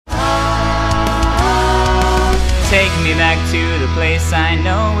me back to the place I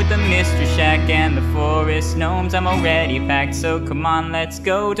know, with the mystery shack and the forest gnomes. I'm already packed, so come on, let's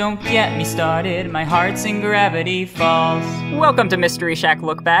go. Don't get me started, my heart's in Gravity Falls. Welcome to Mystery Shack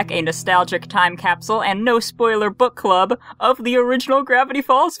Look Back, a nostalgic time capsule and no spoiler book club of the original Gravity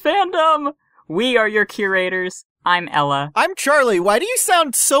Falls fandom. We are your curators. I'm Ella. I'm Charlie. Why do you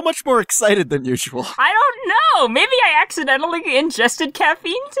sound so much more excited than usual? I don't know. Maybe I accidentally ingested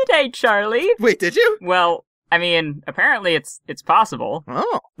caffeine today, Charlie. Wait, did you? Well, I mean, apparently it's possible.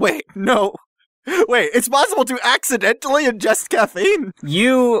 Oh, wait, no. Wait, it's possible to accidentally ingest caffeine?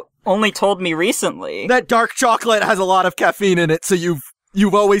 You only told me recently. That dark chocolate has a lot of caffeine in it, so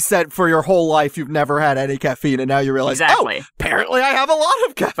you've always said for your whole life you've never had any caffeine, and now you realize, exactly. Oh, apparently I have a lot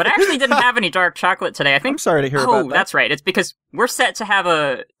of caffeine. But I actually didn't have any dark chocolate today. I think. I'm sorry to hear about that. Oh, that's right. It's because we're set to have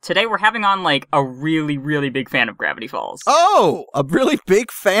today we're having on, like, a really, really big fan of Gravity Falls. Oh, a really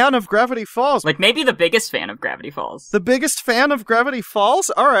big fan of Gravity Falls. Like, maybe the biggest fan of Gravity Falls. The biggest fan of Gravity Falls?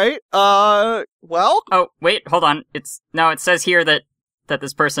 Alright, well? Oh, wait, hold on. It says here that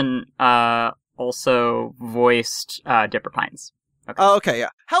this person, also voiced, Dipper Pines. Okay. Oh, okay, yeah.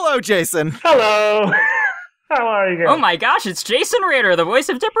 Hello, Jason. Hello. How are you guys? Oh my gosh, it's Jason Ritter, the voice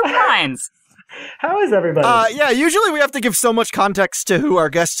of Dipper Pines. How is everybody? Yeah, usually we have to give so much context to who our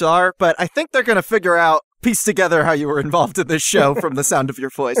guests are, but I think they're gonna piece together how you were involved in this show from the sound of your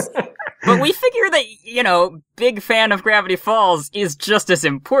voice. But we figure that, big fan of Gravity Falls is just as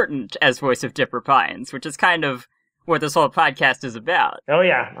important as voice of Dipper Pines, which is kind of what this whole podcast is about. Oh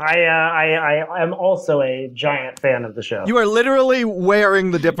yeah, I am also a giant fan of the show. You are literally wearing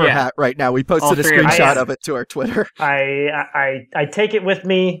the Dipper hat right now. We posted a screenshot of it to our Twitter. I take it with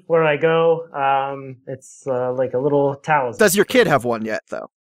me where I go. It's like a little talisman. Does your kid have one yet, though?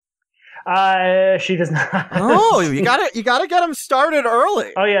 She does not. Oh, you gotta get him started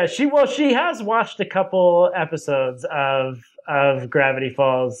early. Oh yeah, she has watched a couple episodes of Gravity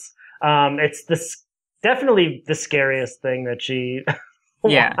Falls. It's definitely the scariest thing that she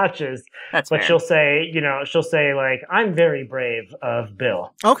watches. That's but fair. she'll say like, I'm very brave of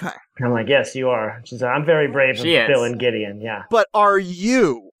Bill. Okay. And I'm like, yes, you are. She said, I'm very brave of Bill and Gideon. Yeah. But are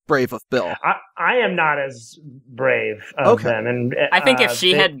you brave of Bill? I am not as brave of them. And I think if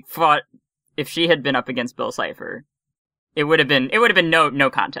she had been up against Bill Cipher, it would have been no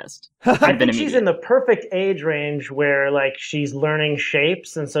contest. I think she's in the perfect age range where, like, she's learning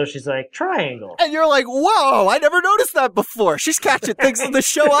shapes, and so she's like, triangle. And you're like, whoa, I never noticed that before. She's catching things in the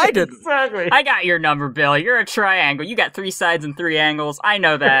show I didn't. Exactly. I got your number, Bill. You're a triangle. You got 3 sides and 3 angles. I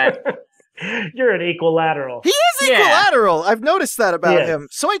know that. You're an equilateral. He is equilateral. I've noticed that about him.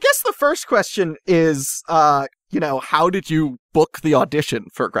 So I guess the first question is, how did you book the audition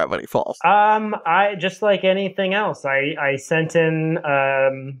for Gravity Falls? I just like anything else. I sent in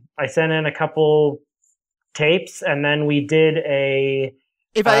a couple tapes, and then we did a.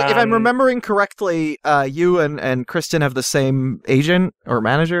 If I'm remembering correctly, you and Kristen have the same agent or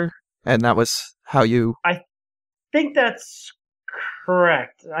manager, and that was how you. I think that's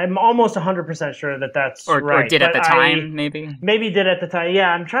correct. I'm almost 100% sure that's right. Or did at the time, maybe? Maybe did at the time. Yeah,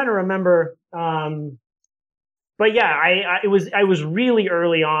 I'm trying to remember. But yeah, I was really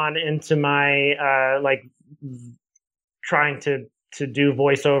early on into my trying to do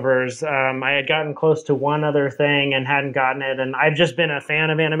voiceovers. I had gotten close to one other thing and hadn't gotten it, and I've just been a fan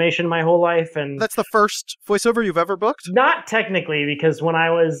of animation my whole life. And that's the first voiceover you've ever booked? Not technically, because when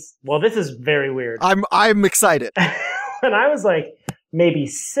I was this is very weird. I'm excited. When I was like maybe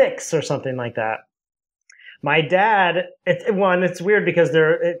 6 or something like that, my dad. It's weird because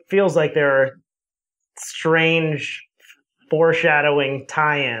it feels like there are strange foreshadowing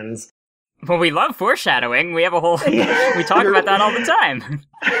tie-ins. Well, we love foreshadowing. We have a whole... we talk about that all the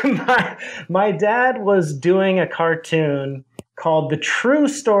time. My dad was doing a cartoon called The True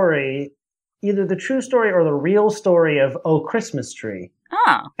Story, either The True Story or The Real Story of Oh Christmas Tree.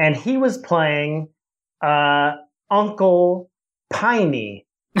 Oh. And he was playing Uncle Piney,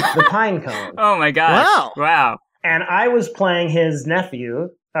 the pine cone. Oh my gosh. Wow. And I was playing his nephew.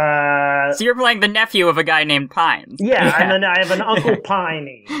 So you're playing the nephew of a guy named Pines. Yeah, and then I have an Uncle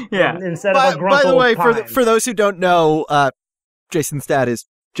Piney. Instead of a grunkle. By the way, Pine. for those who don't know, Jason's dad is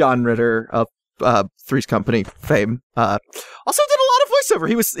John Ritter of Three's Company fame. Also did a lot of voiceover.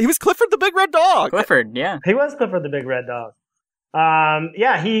 He was Clifford the Big Red Dog. Clifford, yeah. He was Clifford the Big Red Dog.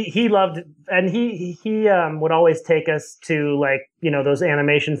 He loved it, and he would always take us to, like, those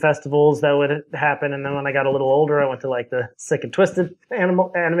animation festivals that would happen. And then when I got a little older, I went to, like, the Sick and Twisted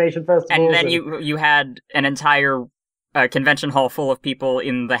animation festivals. And then you had an entire a convention hall full of people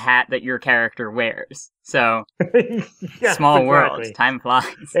in the hat that your character wears. So, yes, small world. exactly. Time flies.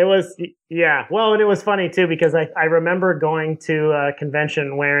 It was, yeah. Well, and it was funny, too, because I remember going to a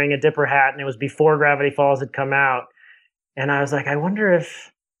convention wearing a Dipper hat, and it was before Gravity Falls had come out. And I was like, I wonder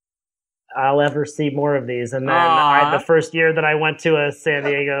if I'll ever see more of these. And then the first year that I went to a San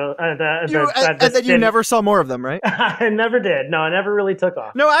Diego... and then you never saw more of them, right? I never did. No, it never really took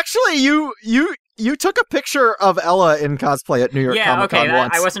off. No, actually, you took a picture of Ella in cosplay at New York Comic Con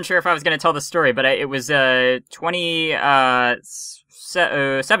once. I wasn't sure if I was going to tell the story, but it was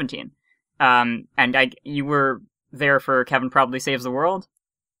 2017. And you were there for Kevin Probably Saves the World,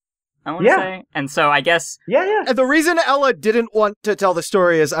 I want to say. And so I guess... Yeah. And the reason Ella didn't want to tell the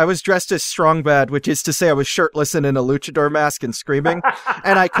story is I was dressed as Strong Bad, which is to say I was shirtless and in a luchador mask and screaming,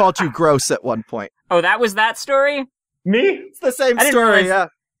 and I called you gross at one point. Oh, that was that story? Me? It's the same story, yeah.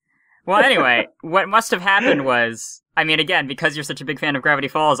 Well, anyway, what must have happened was, I mean, again, because you're such a big fan of Gravity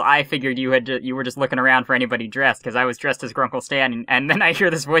Falls, I figured you were just looking around for anybody dressed, because I was dressed as Grunkle Stan, and then I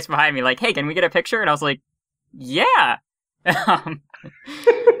hear this voice behind me like, hey, can we get a picture? And I was like, yeah.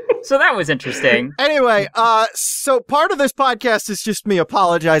 So that was interesting. Anyway, so part of this podcast is just me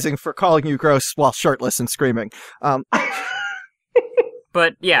apologizing for calling you gross while shirtless and screaming.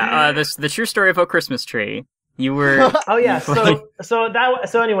 But yeah, the true story of O Christmas Tree. You were... Oh, yeah. So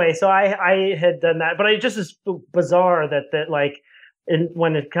anyway, I had done that, but it just is bizarre that like,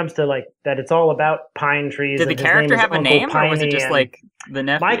 when it comes to like that, it's all about pine trees. Did the character have a name, or was it just like the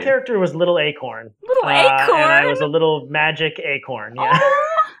nephew? My character was Little Acorn. Little Acorn? And I was a little magic acorn, yeah.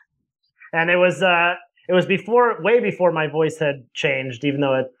 And it was way before my voice had changed, even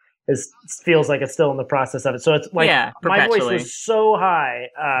though it feels like it's still in the process of it. So it's like, my voice was so high,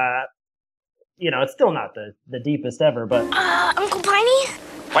 it's still not the deepest ever, but... Uncle Piney?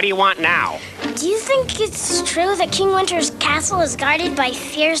 What do you want now? Do you think it's true that King Winter's castle is guarded by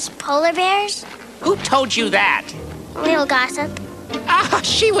fierce polar bears? Who told you that? Little gossip.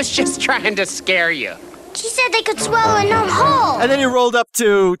 She was just trying to scare you. She said they could swallow a gnome whole. And then you rolled up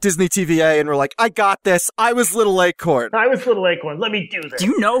to Disney TVA and were like, I got this. I was Little Acorn. I was Little Acorn. Let me do this. Do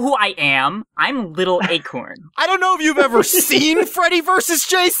you know who I am? I'm Little Acorn. I don't know if you've ever seen Freddy vs.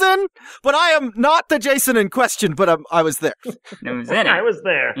 Jason, but I am not the Jason in question, but I was there. No, was in it. I was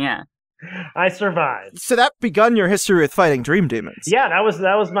there. Yeah. I survived. So that begun your history with fighting dream demons. Yeah, that was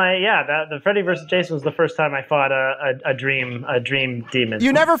my the Freddy vs. Jason was the first time I fought a dream demon.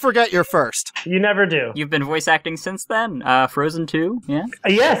 You never forget your first. You never do. You've been voice acting since then. Frozen 2, yeah.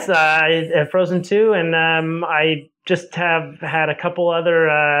 Yes, Frozen 2, and I just have had a couple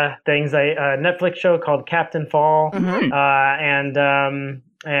other things. A Netflix show called Captain Fall, and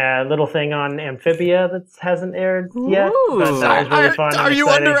a little thing on Amphibia that hasn't aired yet. But that was really fun. Are you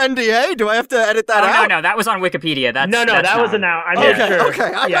under NDA? Do I have to edit that out? No, that was on Wikipedia. That's that was an out. I made sure.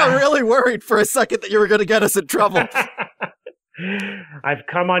 Okay, I got really worried for a second that you were going to get us in trouble. I've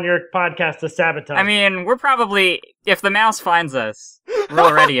come on your podcast to sabotage. I mean, we're probably, if the mouse finds us, we're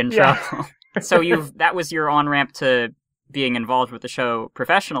already in trouble. So that was your on-ramp to being involved with the show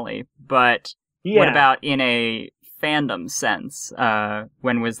professionally, but what about in a fandom sense?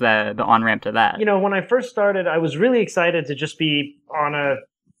 When was the on-ramp to that? When I first started, I was really excited to just be on a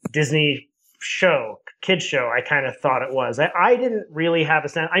Disney show, kids show. I kind of thought it was. I didn't really have a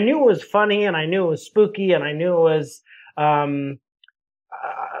sense. I knew it was funny, and I knew it was spooky, and I knew it was, I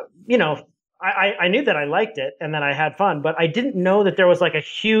knew that I liked it and that I had fun, but I didn't know that there was like a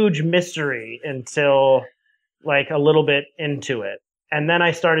huge mystery until like a little bit into it. And then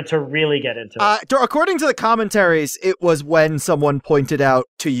I started to really get into it. According to the commentaries, it was when someone pointed out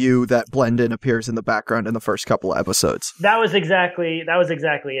to you that Blendin appears in the background in the first couple of episodes. That was exactly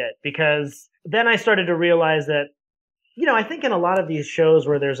it. Because then I started to realize that, I think in a lot of these shows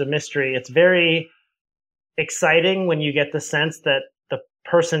where there's a mystery, it's very exciting when you get the sense that the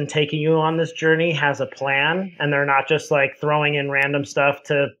person taking you on this journey has a plan, and they're not just like throwing in random stuff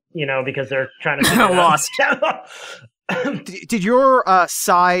to, because they're trying to figure it lost. Did your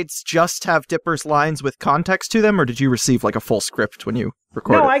sides just have Dipper's lines with context to them, or did you receive like a full script when you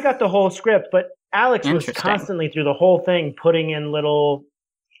recorded? No, I got the whole script, but Alex was constantly through the whole thing putting in little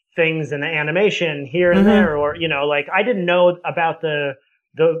things in the animation here and there, or I didn't know about the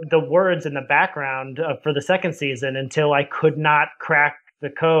words in the background for the second season until I could not crack the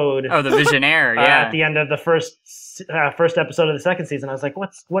code. Oh, the Visionaire, yeah. At the end of the first episode of the second season, I was like,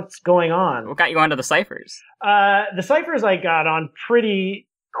 what's going on? What got you onto the ciphers? The ciphers I got on pretty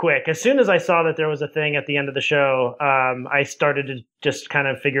quick. As soon as I saw that there was a thing at the end of the show, I started to just kind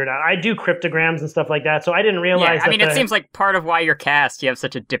of figure it out. I do cryptograms and stuff like that, so I didn't realize it seems like part of why you're cast, you have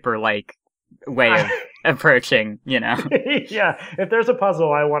such a Dipper-like way of approaching, Yeah, if there's a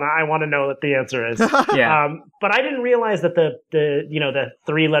puzzle, I want to know what the answer is. Yeah. But I didn't realize that the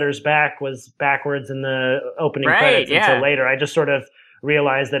 3 letters back was backwards in the opening credits until later. I just sort of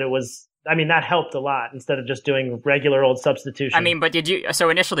realized that it was. I mean, that helped a lot instead of just doing regular old substitution. I mean, but so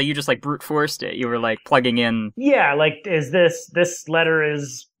initially you just like brute forced it. You were like plugging in. Yeah, like is this letter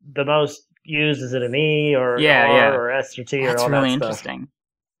is the most used? Is it an E or R or S or T or all that stuff? That's really interesting.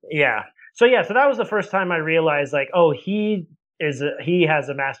 Yeah. So that was the first time I realized like, oh, he has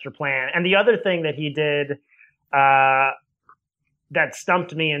a master plan. And the other thing that he did that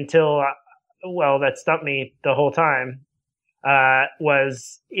stumped me that stumped me the whole time.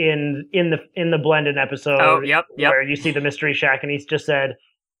 Was in the Blended episode where you see the Mystery Shack, and he's just said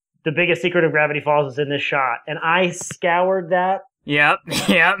the biggest secret of Gravity Falls is in this shot, and I scoured that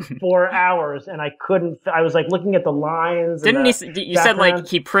for hours, and I couldn't. I was like looking at the lines. Didn't you said like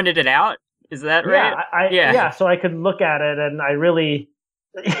he printed it out? Is that right? Yeah. So I could look at it, and I really.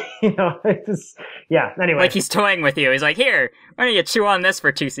 Anyway. Like he's toying with you. He's like, here, why don't you chew on this for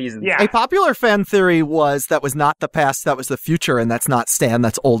 2 seasons? Yeah. A popular fan theory was that was not the past, that was the future, and that's not Stan,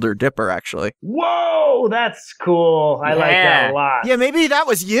 that's Older Dipper, actually. Whoa, that's cool. I like that a lot. Yeah, maybe that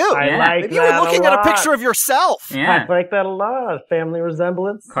was you. I like maybe you were looking at a picture of yourself. Yeah. I like that a lot. Family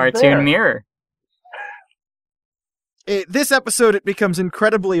resemblance. Cartoon mirror. This episode, it becomes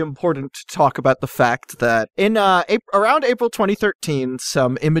incredibly important to talk about the fact that in around April 2013,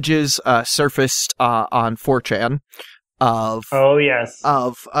 some images surfaced on 4chan of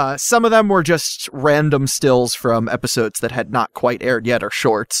some of them were just random stills from episodes that had not quite aired yet or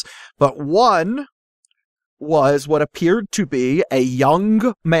shorts, but one was what appeared to be a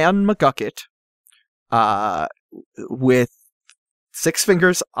young man McGucket with 6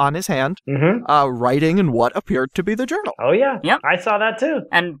 fingers on his hand, writing in what appeared to be the journal. Oh, yeah. Yep. I saw that, too.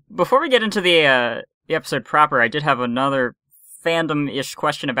 And before we get into the episode proper, I did have another fandom-ish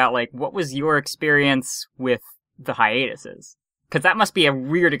question about, like, what was your experience with the hiatuses? Because that must be a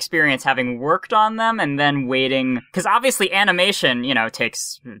weird experience having worked on them and then waiting. Because obviously animation,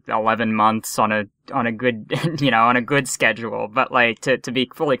 takes 11 months on a good, on a good schedule, but, like, to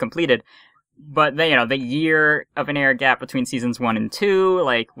be fully completed. But the year of an air gap between seasons 1 and 2,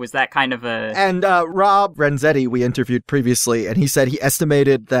 like, was that kind of a... And Rob Renzetti, we interviewed previously, and he said he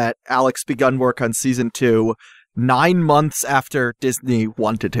estimated that Alex begun work on season 2 9 months after Disney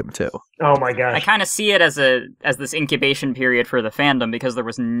wanted him to. Oh my gosh. I kind of see it as this incubation period for the fandom because there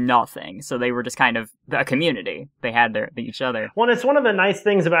was nothing. So they were just kind of a community. They had each other. Well, it's one of the nice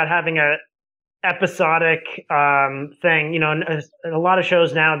things about having a episodic thing, in a lot of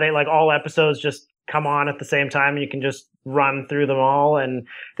shows now, they like all episodes just come on at the same time. You can just run through them all. And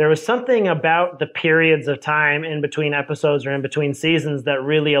there was something about the periods of time in between episodes or in between seasons that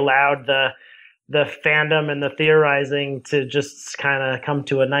really allowed the fandom and the theorizing to just kind of come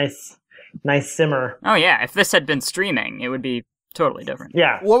to a nice simmer. Oh yeah, if this had been streaming, it would be totally different.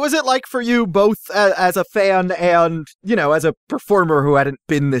 Yeah. What was it like for you, both as a fan and, as a performer who hadn't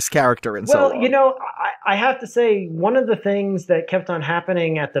been this character in so long? Well, I have to say, one of the things that kept on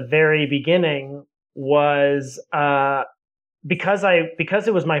happening at the very beginning was because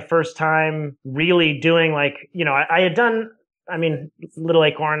it was my first time really doing I had done, Little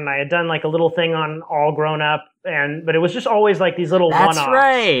Acorn, and I had done like a little thing on All Grown Up, but it was just always like these little one-offs. That's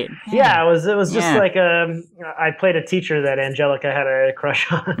right. Yeah, it was just like I played a teacher that Angelica had a crush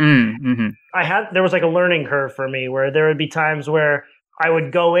on. Mm-hmm. There was like a learning curve for me where there would be times where I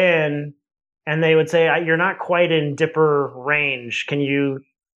would go in and they would say, "You're not quite in Dipper range. Can you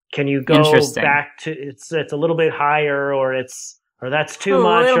go back to it's a little bit higher, or that's too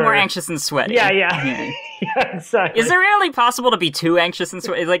much. A little more anxious and sweaty. Yeah. Yeah, exactly. Is it really possible to be too anxious and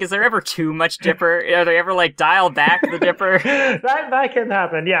sweaty? Like, is there ever too much Dipper? Are they ever, dial back the Dipper? that can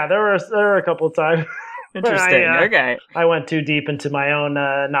happen. Yeah, there were a couple of times. Interesting. Okay. I went too deep into my own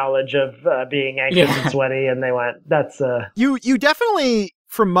knowledge of being anxious and sweaty, and they went, that's... You definitely,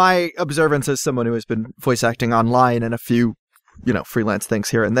 from my observance as someone who has been voice acting online and a few, freelance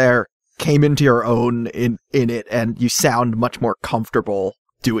things here and there, came into your own in it, and you sound much more comfortable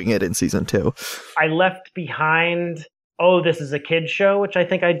doing it in season 2. I left behind, this is a kid's show, which I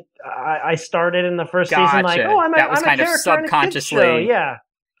think I started in the first season, like, I'm a character subconsciously. In a kid's show. Yeah.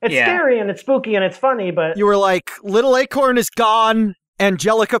 It's scary and it's spooky and it's funny, but... You were like, Little Acorn is gone,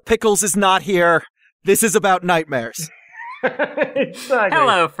 Angelica Pickles is not here, this is about nightmares. Exactly.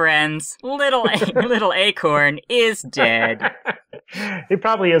 Hello, friends. Little Acorn is dead. He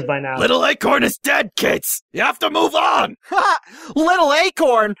probably is by now. Little Acorn is dead, kids. You have to move on. Ha! Little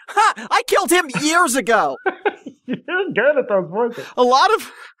Acorn? Ha! I killed him years ago. You're good at those voices.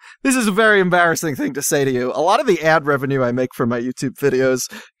 This is a very embarrassing thing to say to you. A lot of the ad revenue I make from my YouTube videos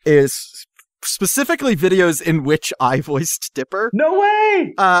is specifically videos in which I voiced Dipper. No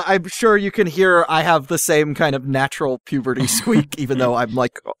way! I'm sure you can hear I have the same kind of natural puberty squeak, even though I'm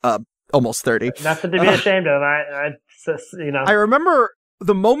like almost 30. Nothing to be ashamed of. I remember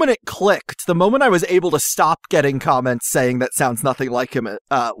the moment it clicked, the moment I was able to stop getting comments saying that sounds nothing like him,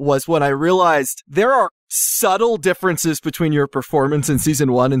 was when I realized there are subtle differences between your performance in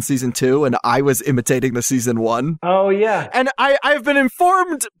season 1 and season 2, and I was imitating the season 1. Oh, yeah. And I've been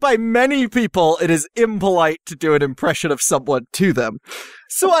informed by many people it is impolite to do an impression of someone to them.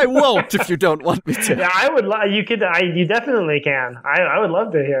 So I won't if you don't want me to. Yeah, I would. You definitely can. I would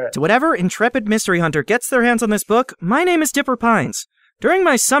love to hear it. To whatever intrepid mystery hunter gets their hands on this book, my name is Dipper Pines. During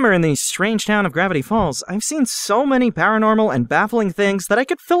my summer in the strange town of Gravity Falls, I've seen so many paranormal and baffling things that I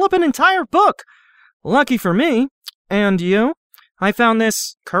could fill up an entire book. Lucky for me, and you, I found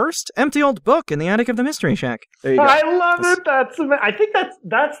this cursed, empty old book in the attic of the Mystery Shack. There you go. I love it. I think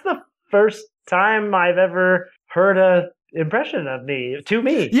that's the first time I've ever heard a impression of me to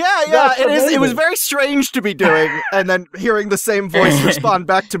me. Yeah, That's it is. amazing. It was very strange to be doing, and then hearing the same voice respond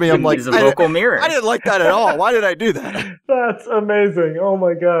back to me. I'm like, He's a vocal mirror. I didn't like that at all. Why did I do that? That's amazing. Oh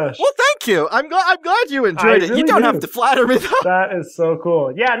my gosh. Well, thank you. I'm glad you enjoyed it. really You don't do. have to flatter me though. That is so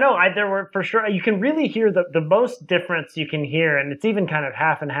cool. Yeah, no, there were for sure. You can really hear the most difference you can hear, and it's even kind of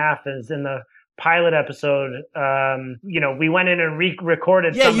half and half is in the pilot episode. We went in and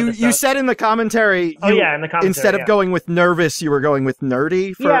re-recorded. Yeah, some of the you stuff. said in the commentary. Oh yeah, in the commentary. Instead of going with nervous, you were going with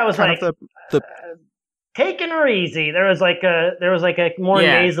nerdy. For Yeah, it was kind like of the taking her easy. There was like a more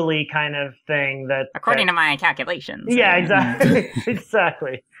nasally kind of thing that. According to my calculations. Yeah, exactly,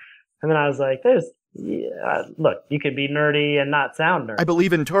 exactly. And then I was like, look, you could be nerdy and not sound nerdy. I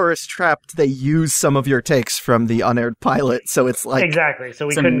believe in Tourist Trapped, they use some of your takes from the unaired pilot, so it's like exactly. So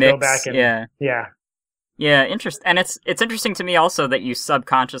we some couldn't mix, go back and yeah. Interesting, and it's interesting to me also that you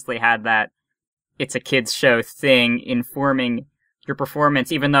subconsciously had that it's a kids show thing informing your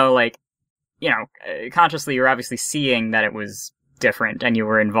performance, even though consciously you're obviously seeing that it was different and you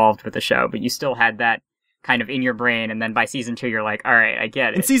were involved with the show, but you still had that kind of in your brain, and then by season 2 you're like, all right, I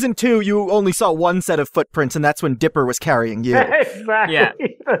get it. In season 2, you only saw one set of footprints, and that's when Dipper was carrying you. Exactly. Yeah.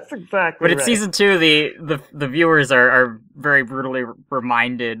 That's exactly. But in right. season 2, the viewers are very brutally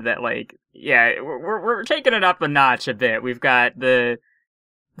reminded that we're taking it up a notch a bit. We've got the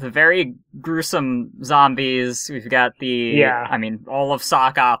very gruesome zombies. We've got all of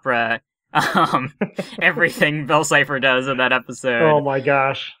sock opera. Everything Bill Cipher does in that episode. Oh my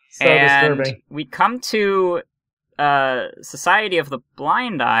gosh. So and disturbing. We come to Society of the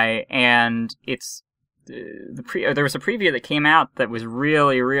Blind Eye, and it's there was a preview that came out that was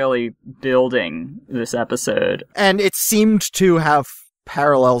really, really building this episode. And it seemed to have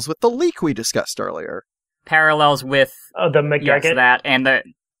parallels with the leak we discussed earlier. Parallels with the McGregor. that and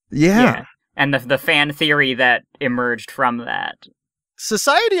Yeah. and the fan theory that emerged from that.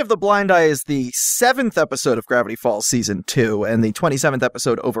 Society of the Blind Eye is the 7th episode of Gravity Falls Season 2, and the 27th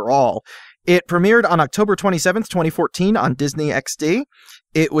episode overall. It premiered on October 27th, 2014 on Disney XD.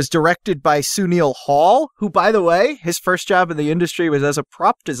 It was directed by Sunil Hall, who, by the way, his first job in the industry was as a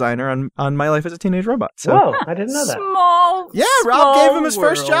prop designer on My Life as a Teenage Robot. So, whoa, I didn't know that. Rob gave him his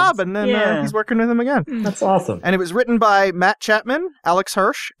first job, and then he's working with him again. That's awesome. And it was written by Matt Chapman, Alex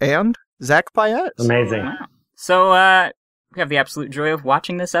Hirsch, and Zach Paez. Amazing. Wow. So, we have the absolute joy of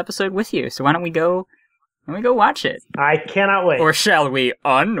watching this episode with you. So why don't we go watch it? I cannot wait. Or shall we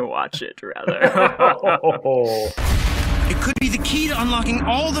unwatch it, rather? It could be the key to unlocking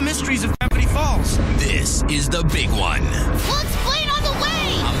all the mysteries of Gravity Falls. This is the big one. We'll explain on the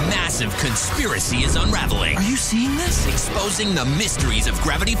way! A massive conspiracy is unraveling. Are you seeing this? Exposing the mysteries of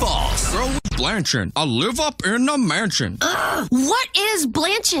Gravity Falls. Girl with blanchin. I live up in the mansion. What is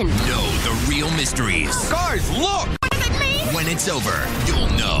blanchin? Know the real mysteries. Guys, look! What does it mean? When it's over, you'll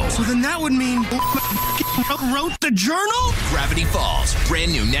know. So then that would mean wrote the journal? Gravity Falls,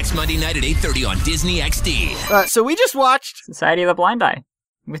 brand new next Monday night at 8:30 on Disney XD. So we just watched Society of the Blind Eye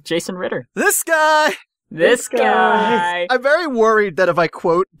with Jason Ritter. this guy. This guy. I'm very worried that if I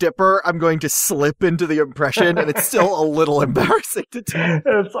quote Dipper, I'm going to slip into the impression, and it's still a little embarrassing to do.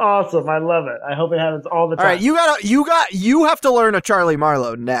 It's awesome. I love it. I hope it happens all the time. All right, you have to learn a Charlie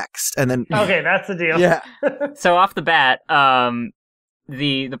Marlowe next, and then Okay, that's the deal. yeah. So off the bat,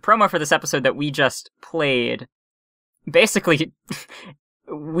 the promo for this episode that we just played, basically,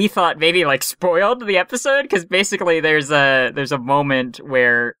 we thought maybe spoiled the episode, because basically there's a moment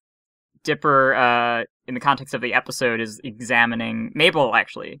where Dipper, in the context of the episode, is examining, Mabel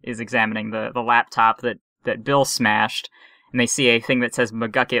actually is examining the laptop that that Bill smashed, and they see a thing that says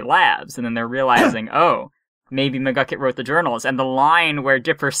McGucket Labs, and then they're realizing, oh, maybe McGucket wrote the journals. And the line where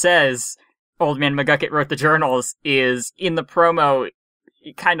Dipper says, Old Man McGucket wrote the journals, is in the promo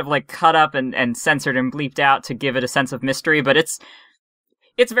kind of like cut up and censored and bleeped out to give it a sense of mystery, but it's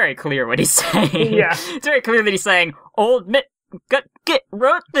very clear what he's saying. Yeah. It's very clear that he's saying, Old McGucket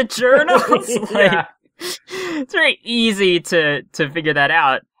wrote the journals. Yeah. It's very easy to figure that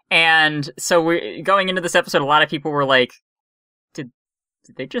out. And so we're going into this episode, a lot of people were like, did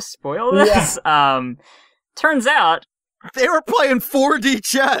they just spoil this? Yeah. Turns out they were playing 4D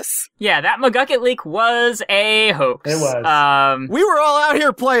chess. Yeah, that McGucket leak was a hoax. It was. We were all out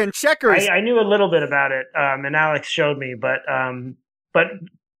here playing checkers. I knew a little bit about it, and Alex showed me, but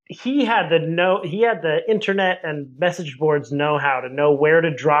he had the internet and message boards know-how to know where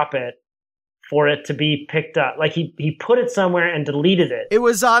to drop it for it to be picked up. Like he put it somewhere and deleted it. It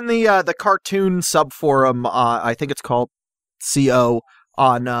was on the cartoon subforum. I think it's called CO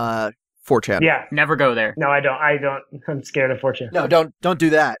on 4chan. Yeah. Never go there. No, I don't. I'm scared of 4chan. No, don't do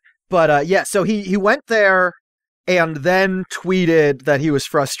that. But yeah, so he went there and then tweeted that he was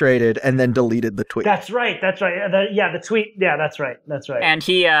frustrated and then deleted the tweet. That's right. The tweet. Yeah, that's right. And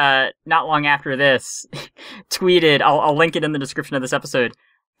he, not long after this, tweeted, I'll link it in the description of this episode,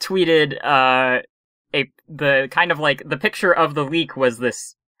 tweeted the kind of like, the picture of the leak was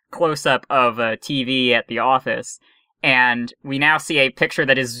this close-up of a TV at the office. And we now see a picture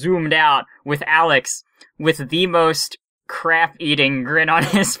that is zoomed out with Alex with the most crap-eating grin on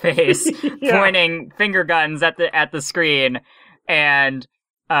his face, pointing finger guns at the screen. And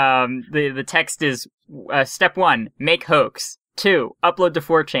the text is, step 1, make hoax. 2, upload to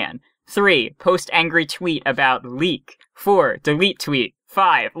 4chan. 3, post angry tweet about leak. 4, delete tweet.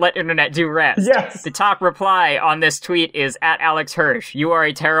 5, let internet do rest. Yes. The top reply on this tweet is at Alex Hirsch. You are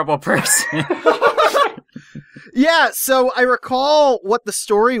a terrible person. Yeah, so I recall what the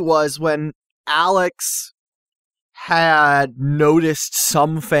story was when Alex had noticed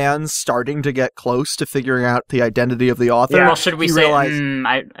some fans starting to get close to figuring out the identity of the author. Yeah. Well, should we say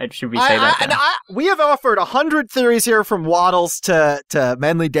that? We have offered 100 theories here, from Waddles to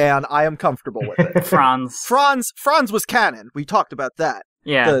Manly Dan. I am comfortable with it. Franz was canon. We talked about that.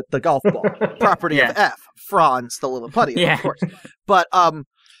 Yeah. The golf ball. Property of F. Franz, the Lilliputian, of course. But,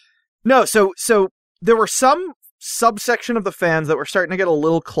 no, so there were some subsection of the fans that were starting to get a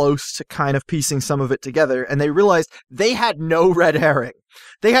little close to kind of piecing some of it together, and they realized they had no red herring.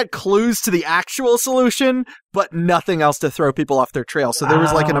 They had clues to the actual solution, but nothing else to throw people off their trail. So there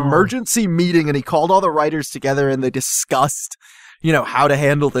was like an emergency meeting, and he called all the writers together, and they discussed, how to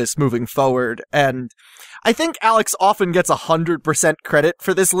handle this moving forward. And I think Alex often gets 100% credit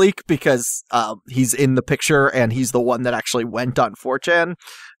for this leak because he's in the picture and he's the one that actually went on 4chan.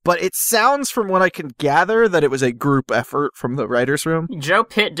 But it sounds, from what I can gather, that it was a group effort from the writer's room. Joe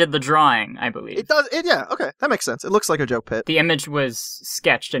Pitt did the drawing, I believe. It does. Yeah, okay. That makes sense. It looks like a Joe Pitt. The image was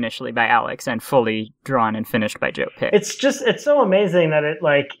sketched initially by Alex and fully drawn and finished by Joe Pitt. It's so amazing that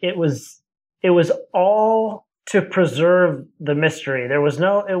it was all to preserve the mystery.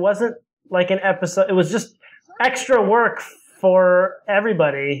 It wasn't like an episode. It was just extra work for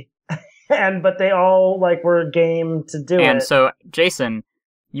everybody. But they all were game to do it. And so, Jason,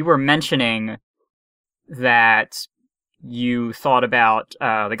 you were mentioning that you thought about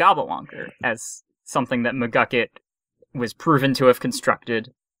the Gobblewonker as something that McGucket was proven to have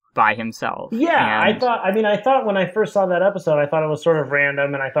constructed by himself. Yeah, I thought when I first saw that episode, I thought it was sort of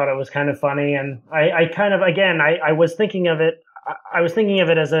random, and I thought it was kind of funny, and I was thinking of it. I was thinking of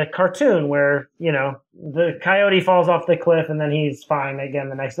it as a cartoon where, the coyote falls off the cliff and then he's fine again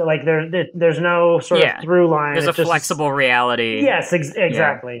the next day. Like there's no sort of through line. There's a flexible reality. Yes,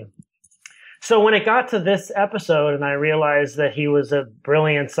 exactly. Yeah. So when it got to this episode and I realized that he was a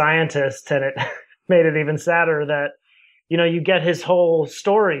brilliant scientist, and it made it even sadder that, you get his whole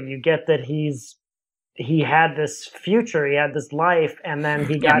story. You get that he had this future, he had this life, and then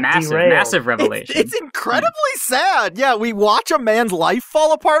he got derailed. Massive revelation. It's incredibly sad. Yeah, we watch a man's life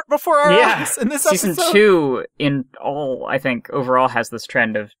fall apart before our eyes in this episode. Season 2, in all, I think, overall has this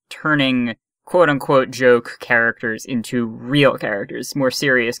trend of turning quote-unquote joke characters into real characters, more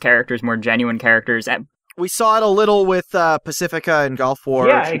serious characters, more genuine characters. We saw it a little with Pacifica and Gulf War.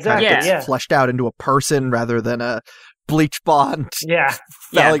 Yeah, she exactly. Kind of gets fleshed out into a person rather than a bleach blonde.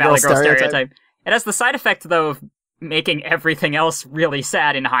 Valley Girl stereotype. It has the side effect, though, of making everything else really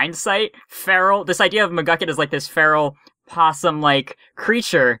sad in hindsight. Feral, this idea of McGucket as like this feral, possum-like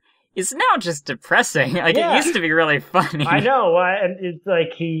creature is now just depressing. Like, it used to be really funny. I know, and it's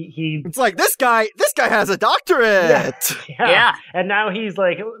like he. It's like this guy has a doctorate. Yeah. And now he's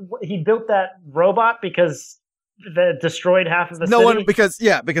like, he built that robot because that destroyed half of the city.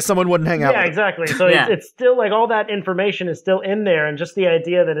 Because someone wouldn't hang out. Yeah, with exactly. So it's still like all that information is still in there, and just the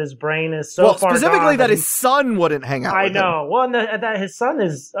idea that his brain is so far specifically gone that his son wouldn't hang out. I with know. him. Well, and that his son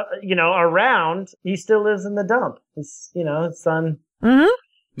is around. He still lives in the dump. His son. Mm-hmm.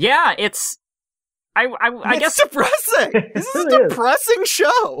 Yeah, it's. I guess depressing. This is a depressing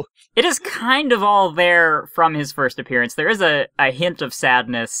show. It is kind of all there from his first appearance. There is a hint of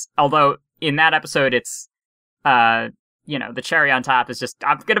sadness, although in that episode it's the cherry on top is just,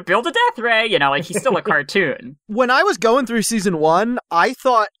 I'm gonna build a death ray, like he's still a cartoon. When I was going through season 1, I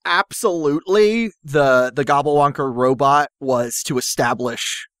thought absolutely the Gobblewonker robot was to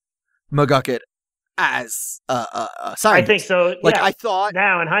establish McGucket as a scientist. I think so. Like, I thought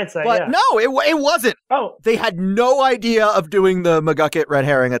now in hindsight, but no, it wasn't. Oh, they had no idea of doing the McGucket red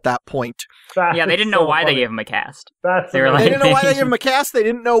herring at that point. They didn't know why they gave him a cast. They didn't know why they gave him a cast. They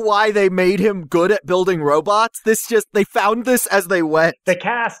didn't know why they made him good at building robots. They found this as they went. The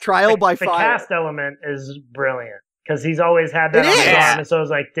cast trial by fire. The cast element is brilliant because he's always had that on his arm, and so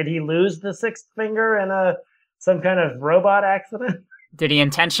it's like, did he lose the sixth finger in some kind of robot accident? Did he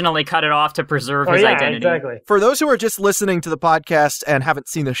intentionally cut it off to preserve his identity? Exactly. For those who are just listening to the podcast and haven't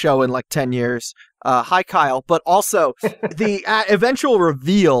seen the show in like 10 years, hi, Kyle. But also, the eventual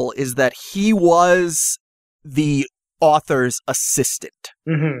reveal is that he was the author's assistant.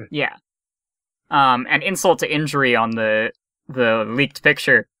 Mm-hmm. Yeah. And insult to injury on the leaked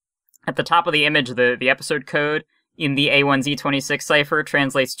picture. At the top of the image, the episode code in the A1Z26 cipher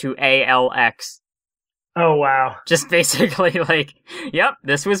translates to ALX. Oh, wow. Just basically like, yep,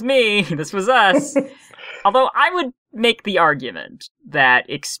 this was me, this was us. Although I would make the argument that,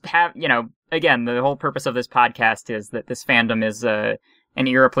 again, the whole purpose of this podcast is that this fandom is an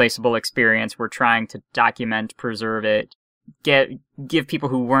irreplaceable experience. We're trying to document, preserve it, give people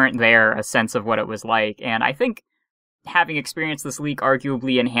who weren't there a sense of what it was like. And I think having experienced this leak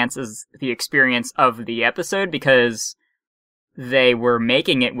arguably enhances the experience of the episode because they were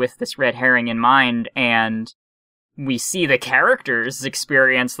making it with this red herring in mind, and we see the characters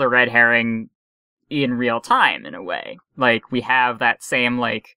experience the red herring in real time, in a way. Like, we have that same,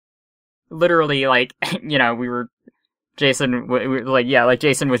 like, literally, like, Jason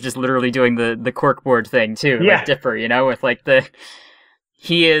was just literally doing the corkboard thing, too. Yeah. Like Dipper, with, like,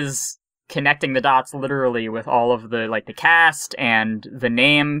 he is connecting the dots literally with all of the cast, and the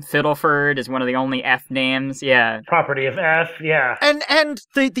name Fiddleford is one of the only F names. Yeah. Property of F, yeah. And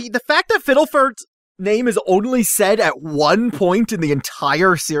the fact that Fiddleford's name is only said at one point in the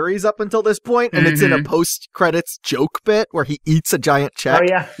entire series up until this point, and it's in a post-credits joke bit where he eats a giant check. Oh,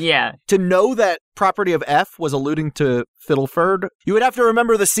 yeah. Yeah. To know that Property of F was alluding to Fiddleford, you would have to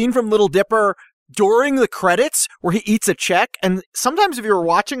remember the scene from Little Dipper during the credits where he eats a check, and sometimes if you were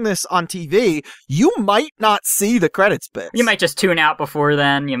watching this on TV, you might not see the credits bits. You might just tune out before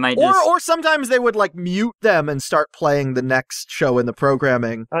then. You might or sometimes they would like mute them and start playing the next show in the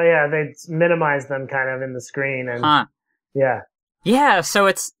programming. Oh yeah, they'd minimize them kind of in the screen, and yeah. So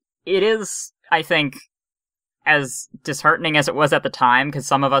it is, I think, as disheartening as it was at the time, because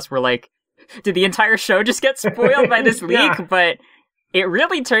some of us were like, did the entire show just get spoiled by this leak? Yeah. But it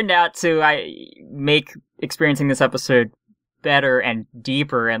really turned out to make experiencing this episode better and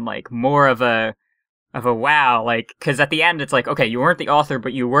deeper and like more of a wow, like, because at the end it's like, okay, you weren't the author,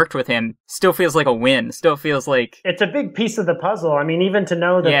 but you worked with him. Still feels like a win. Still feels like it's a big piece of the puzzle. I mean, even to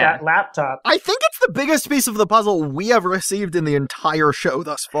know that laptop. I think it's the biggest piece of the puzzle we have received in the entire show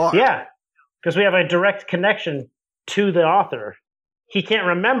thus far. Yeah, because we have a direct connection to the author. He can't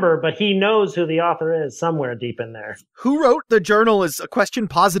remember, but he knows who the author is somewhere deep in there. Who wrote the journal is a question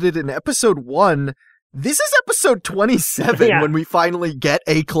posited in episode 1. This is episode 27 when we finally get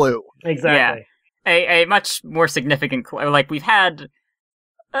a clue. Exactly. Yeah. A much more significant clue. Like, we've had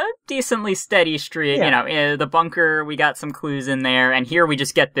a decently steady streak. In the bunker, we got some clues in there, and here we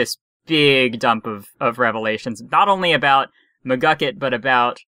just get this big dump of revelations, not only about McGucket, but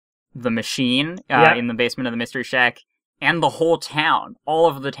about the machine in the basement of the Mystery Shack. And the whole town, all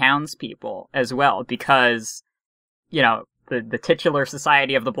of the townspeople as well, because, the titular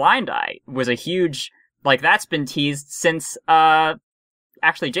Society of the Blind Eye was a huge, like, that's been teased since,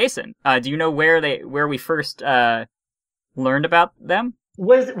 actually, Jason, do you know where we first, learned about them?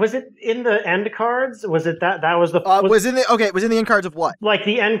 Was it in the end cards? Was it that was the it was in the end cards of what? Like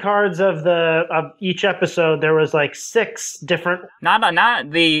the end cards of each episode, there was like 6 different. Not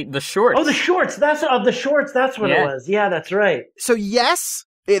the shorts. Oh, the shorts. That's what it was. Yeah, that's right. So yes,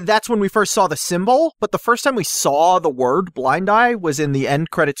 that's when we first saw the symbol, but the first time we saw the word Blind Eye was in the end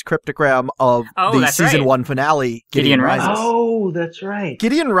credits cryptogram of the season 1 finale, Gideon Rises. Oh, that's right.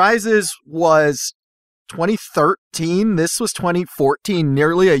 Gideon Rises was 2013. This was 2014,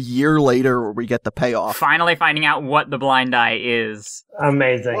 nearly a year later where we get the payoff. Finally finding out what the Blind Eye is.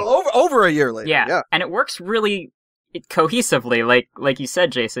 Amazing. Well, over a year later. Yeah. And it works really cohesively, like you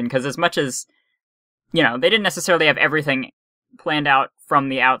said, Jason, because as much as, they didn't necessarily have everything planned out from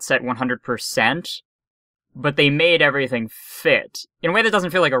the outset 100%, but they made everything fit in a way that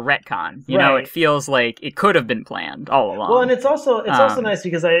doesn't feel like a retcon. You know, it feels like it could have been planned all along. Well, and it's also nice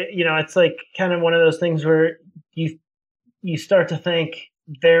because it's like kind of one of those things where you start to think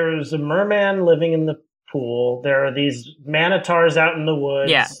there's a merman living in the pool. There are these manitars out in the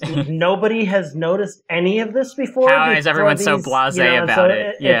woods. Yeah. Nobody has noticed any of this before. How is everyone so blasé about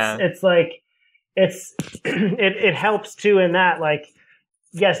it? It's like it helps too in that, like,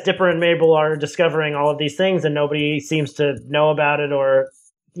 yes, Dipper and Mabel are discovering all of these things and nobody seems to know about it or,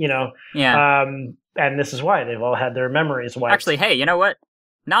 and this is why they've all had their memories wiped. Actually, hey, you know what?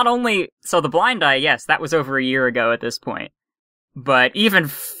 Not only, so the Blind Eye, yes, that was over a year ago at this point, but even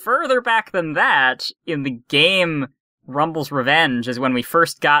further back than that, in the game Rumble's Revenge is when we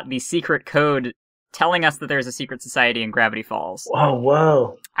first got the secret code telling us that there's a secret society in Gravity Falls.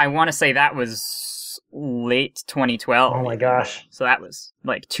 Whoa. I want to say that was late 2012. Oh my gosh. So that was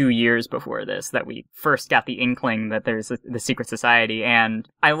like 2 years before this that we first got the inkling that there's the secret society. And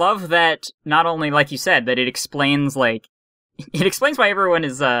I love that not only, like you said, that it explains why everyone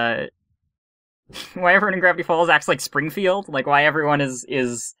is, why everyone in Gravity Falls acts like Springfield, like why everyone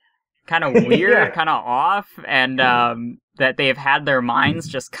is kind of weird, kind of off, and that they've had their minds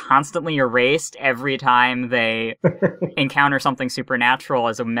just constantly erased every time they encounter something supernatural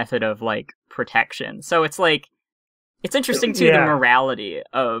as a method of, like, protection. So it's like, it's interesting too, the morality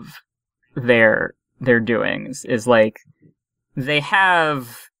of their doings is like, they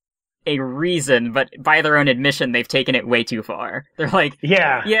have a reason, but by their own admission, they've taken it way too far. They're like,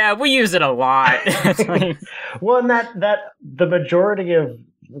 yeah, we use it a lot. Like, well, and that the majority of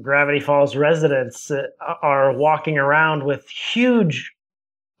Gravity Falls residents are walking around with huge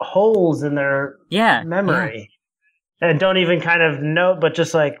holes in their memory and don't even kind of know, but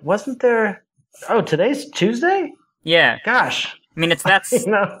just like, wasn't there, today's Tuesday? Yeah. Gosh. I mean, that's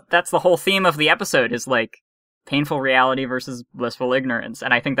the whole theme of the episode is like painful reality versus blissful ignorance.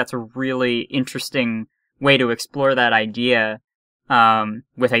 And I think that's a really interesting way to explore that idea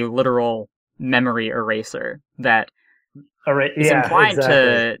with a literal memory eraser that is implied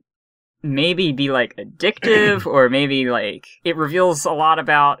to maybe be like addictive or maybe like it reveals a lot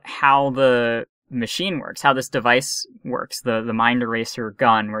about how the machine works, how this device works, the mind eraser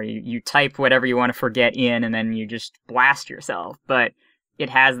gun where you type whatever you want to forget in and then you just blast yourself. But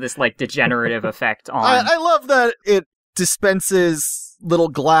it has this like degenerative effect on... I love that it dispenses little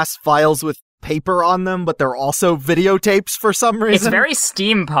glass vials with paper on them, but they're also videotapes for some reason. It's very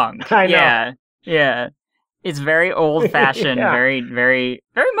steampunk. I know. Yeah. It's very old-fashioned, very, very,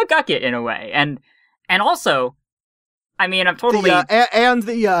 very McGucket in a way. And also, I mean, I'm totally... and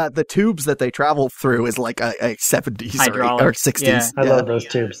the tubes that they travel through is like a 70s or 60s. Yeah. I love those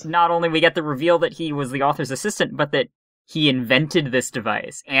tubes. Not only we get the reveal that he was the author's assistant, but that he invented this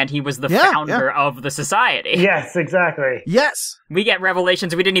device, and he was the founder of the society. Yes, exactly. Yes! We get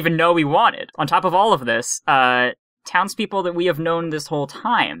revelations we didn't even know we wanted. On top of all of this, townspeople that we have known this whole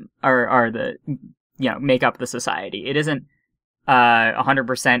time are the... make up the society. It isn't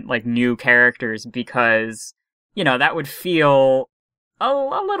 100% like new characters because, that would feel a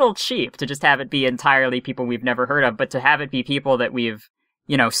little cheap to just have it be entirely people we've never heard of, but to have it be people that we've,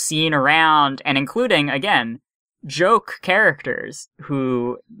 seen around and including, again, joke characters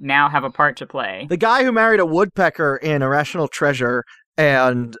who now have a part to play. The guy who married a woodpecker in Irrational Treasure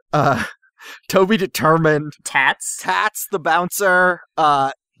and Toby Determined. Tats the bouncer.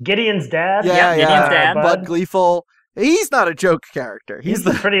 Gideon's dad. Gideon's dad. Bud Gleeful. He's not a joke character. He's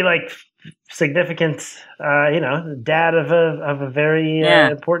the pretty like significant, dad of a very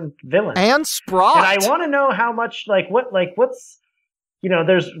important villain. And Sprott. And I want to know how much what's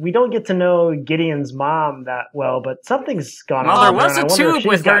we don't get to know Gideon's mom that well, but something's gone on. Well, there was a tube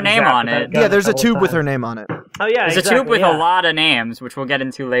with her name on it. Yeah, there's a tube with her name on it. Oh yeah, there's a tube with a lot of names, which we'll get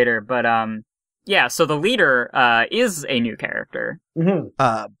into later. But so the leader is a new character.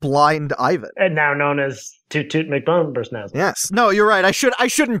 Mm-hmm. Blind Ivan. And now known as Toot Toot McBumpersnazzle. Yes. No, you're right. I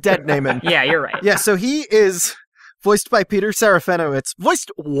shouldn't dead name him. Yeah, you're right. Yeah, so he is voiced by Peter Serafinowicz,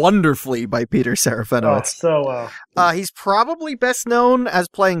 voiced wonderfully by Peter Serafinowicz. Oh, so well. He's probably best known as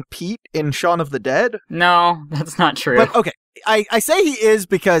playing Pete in Shaun of the Dead. No, that's not true. But okay, I say he is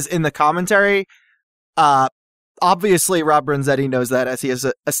because in the commentary, obviously Rob Renzetti knows that, as he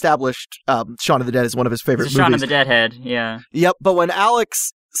has established Shaun of the Dead as one of his favorite movies. Shaun of the Deadhead, yeah. Yep, but when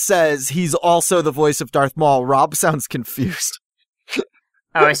Alex says he's also the voice of Darth Maul, Rob sounds confused.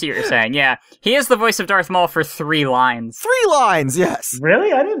 Oh, I see what you're saying, yeah. He is the voice of Darth Maul for 3 lines. 3 lines, yes.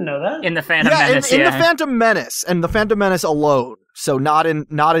 Really? I didn't know that. In the Phantom Menace, in the Phantom Menace, and the Phantom Menace alone, so not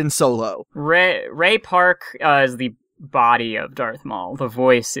in Solo. Ray Park is the body of Darth Maul. The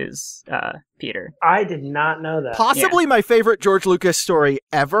voice is Peter. I did not know that. Possibly my favorite George Lucas story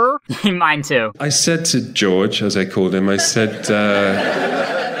ever. Mine too. I said to George, as I called him, I said,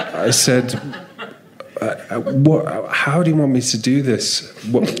 how do you want me to do this?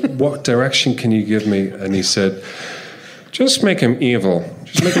 What direction can you give me? And he said, just make him evil.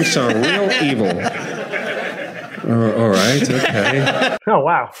 Just make him sound real evil. All right, okay. Oh,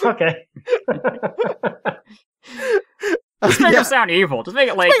 wow. Okay. Just make him sound evil. Just make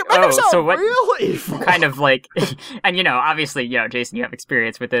it like, so what? Real evil. Kind of like, and obviously, Jason, you have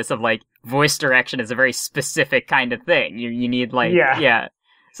experience with this, of like, voice direction is a very specific kind of thing. You need like, yeah.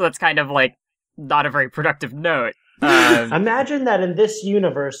 So that's kind of like, not a very productive note. Imagine that in this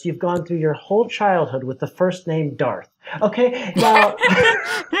universe, you've gone through your whole childhood with the first name Darth. Okay, now...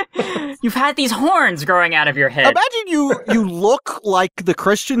 You've had these horns growing out of your head. Imagine you look like the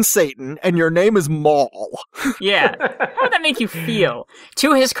Christian Satan, and your name is Maul. Yeah. How would that make you feel?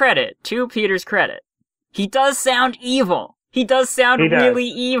 To Peter's credit, he does sound evil. He does sound really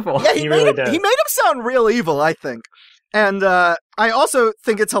evil. Yeah, he made him sound real evil, I think. And I also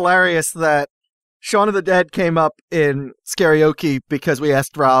think it's hilarious that Shaun of the Dead came up in Scarioki because we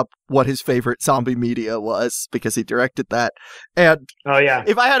asked Rob what his favorite zombie media was, because he directed that. And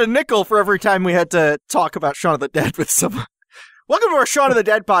if I had a nickel for every time we had to talk about Shaun of the Dead with someone. Welcome to our Shaun of the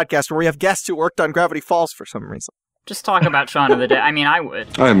Dead podcast, where we have guests who worked on Gravity Falls for some reason. Just talk about Shaun of the Dead. I mean, I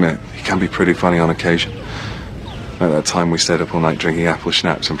would. I admit, he can be pretty funny on occasion. Like that time we stayed up all night drinking apple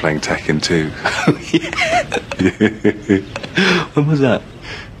schnapps and playing Tekken 2. When was that?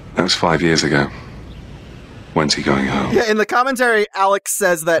 That was 5 years ago. When's he going home? Yeah, in the commentary, Alex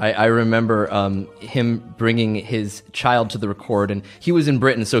says that... I remember him bringing his child to the record, and he was in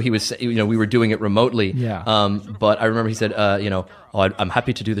Britain, so he was, we were doing it remotely. Yeah. But I remember he said, I'm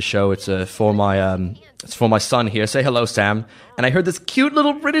happy to do the show. It's for my son here. Say hello, Sam. And I heard this cute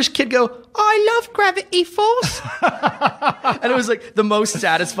little British kid go, I love Gravity Falls. And it was like the most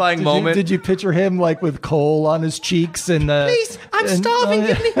satisfying moment. Did you picture him like with coal on his cheeks and please, I'm starving.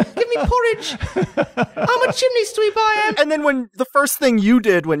 Give me porridge. How much chimney sweep I am? And then when the first thing you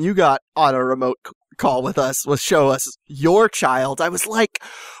did when you got on a remote call with us was show us your child, I was like,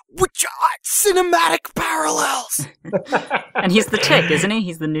 which cinematic parallels. And he's the Tick, isn't he?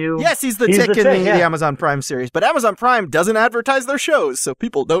 He's the new... Yes, he's the Tick in the Amazon Prime series. But Amazon Prime doesn't advertise their shows, so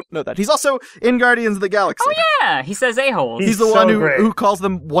people don't know that. He's also in Guardians of the Galaxy. Oh, yeah! He says a-holes. He's the one who calls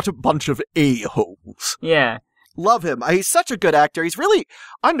them, what a bunch of a-holes. Yeah. Love him. He's such a good actor. He's really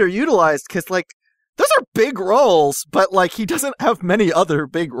underutilized, because, like, those are big roles, but like he doesn't have many other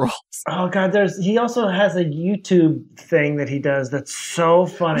big roles. Oh god, he also has a YouTube thing that he does that's so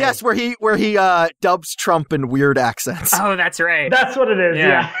funny. Yes, where he dubs Trump in weird accents. Oh, that's right. That's what it is.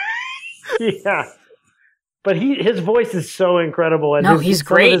 Yeah. Yeah. But his voice is so incredible, and he's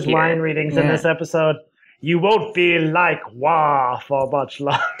great. His line readings in this episode. You won't feel like wah for much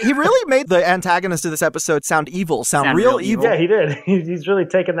longer. He really made the antagonist of this episode sound real evil. Yeah, he did. He's really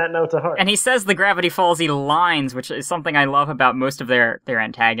taken that note to heart. And he says the Gravity Fallsy lines, which is something I love about most of their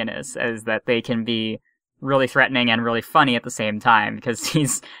antagonists, is that they can be really threatening and really funny at the same time. Because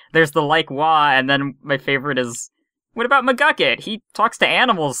there's the like wah, and then my favorite is, what about McGucket? He talks to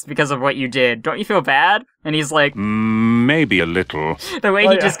animals because of what you did. Don't you feel bad? And he's like, maybe a little. The way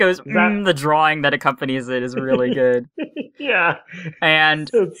he just goes, the drawing that accompanies it is really good. Yeah. And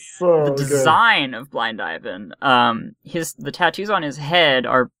it's so the design of Blind Ivan, the tattoos on his head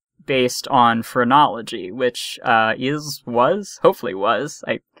are based on phrenology, which hopefully was.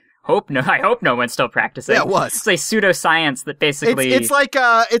 I hope no one's still practicing. Yeah, it was. It's a pseudoscience that basically it's like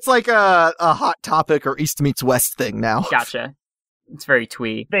a Hot Topic or East Meets West thing now. Gotcha. It's very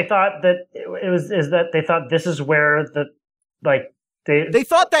twee. They thought that they thought this is where they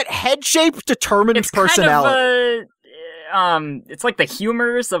thought that head shape determined personality. Kind of it's like the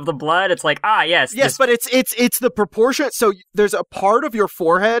humors of the blood. It's like, yes. Yes, but it's the proportion. So there's a part of your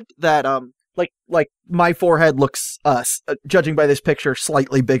forehead that Like my forehead looks, judging by this picture,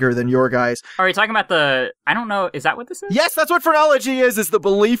 slightly bigger than your guys. Are you talking about I don't know, is that what this is? Yes, that's what phrenology is the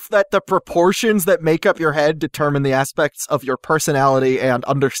belief that the proportions that make up your head determine the aspects of your personality and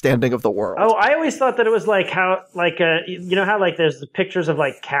understanding of the world. Oh, I always thought that it was like how, you know how like there's the pictures of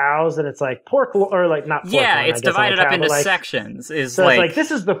like cows and it's like pork, or like not pork. Yeah, it's divided up into sections. So it's like,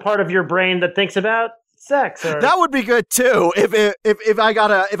 this is the part of your brain that thinks about sex. Or... That would be good too. If I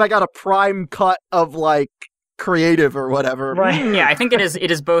got a prime cut of like creative or whatever. Right. Yeah, I think it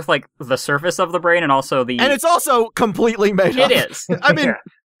is both like the surface of the brain and also the... And it's also completely made up. It is. I mean,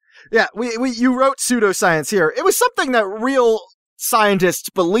 yeah, you wrote pseudoscience here. It was something that real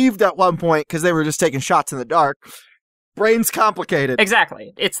scientists believed at one point because they were just taking shots in the dark. Brain's complicated.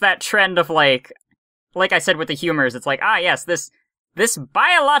 Exactly. It's that trend of like I said with the humors, it's like, yes, this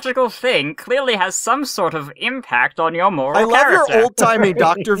biological thing clearly has some sort of impact on your moral character. I love your old-timey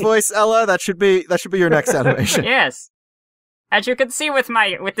doctor voice, Ella. That should be your next animation. Yes. As you can see with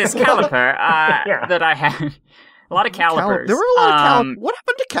this caliper that I had. A lot of calipers. There were a lot of calipers. What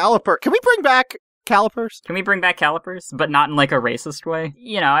happened to caliper? Can we bring back calipers? Can we bring back calipers, but not in like a racist way?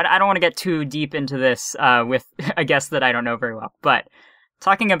 You know, I don't want to get too deep into this with a guest that I don't know very well, but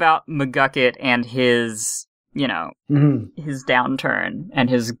talking about McGucket and his... his downturn and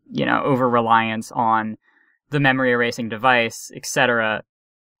his, over-reliance on the memory erasing device, etc.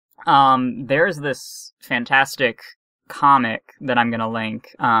 There's this fantastic comic that I'm going to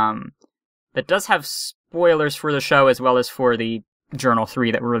link that does have spoilers for the show as well as for the Journal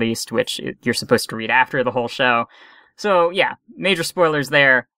 3 that released, which you're supposed to read after the whole show. So, yeah, major spoilers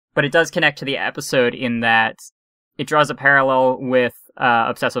there, but it does connect to the episode in that it draws a parallel with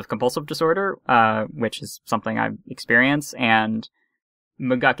obsessive compulsive disorder, which is something I've experienced, and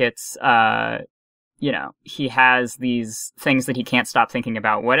McGucket's, he has these things that he can't stop thinking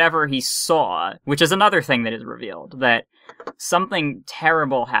about, whatever he saw, which is another thing that is revealed, that something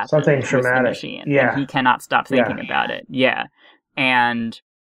terrible happened something traumatic. With the machine, yeah. and he cannot stop thinking about it. Yeah. And,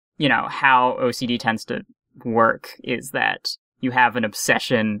 how OCD tends to work is that you have an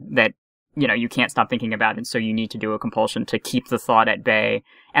obsession that you can't stop thinking about it, and so you need to do a compulsion to keep the thought at bay.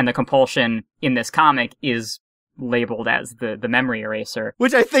 And the compulsion in this comic is labeled as the memory eraser.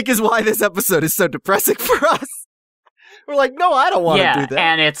 Which I think is why this episode is so depressing for us. We're like, no, I don't want to do that.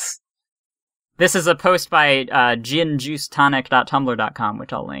 And this is a post by ginjuicetonic.tumblr.com,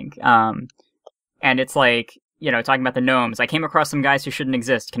 which I'll link. And it's like, talking about the gnomes. I came across some guys who shouldn't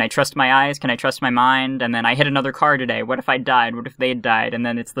exist. Can I trust my eyes? Can I trust my mind? And then I hit another car today. What if I died? What if they died? And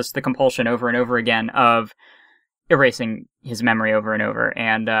then it's the compulsion over and over again of erasing his memory over and over.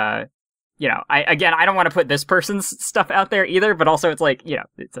 And, I don't want to put this person's stuff out there either, but also it's like,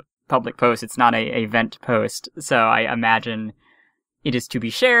 it's a public post. It's not a vent post. So I imagine it is to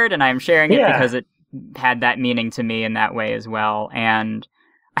be shared, and I'm sharing it because it had that meaning to me in that way as well. And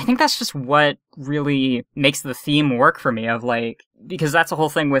I think that's just what really makes the theme work for me of like, because that's the whole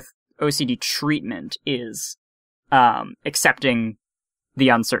thing with OCD treatment is accepting the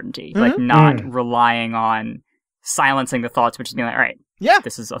uncertainty, like not relying on silencing the thoughts, which is being like, all right,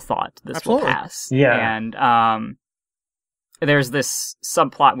 this is a thought, this will pass. Yeah. And there's this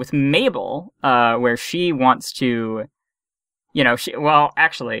subplot with Mabel where she wants to, it's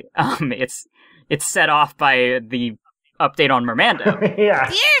set off by the update on Mermando. Yeah.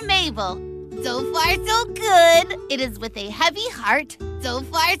 Dear Mabel, so far so good. It is with a heavy heart, so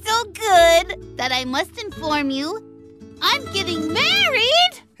far so good, that I must inform you, I'm getting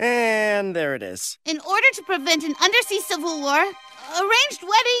married! And there it is. In order to prevent an undersea civil war, arranged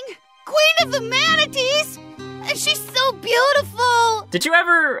wedding, Queen of the Manatees! And she's so beautiful! Did you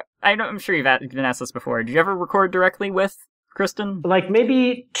ever, I'm sure you've been asked this before, did you ever record directly with Kristen? Like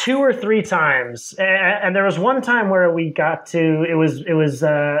maybe 2 or 3 times. And there was one time where we got to, it was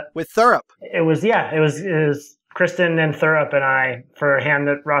with Thurup. It was Kristen and Thurup and I for Hand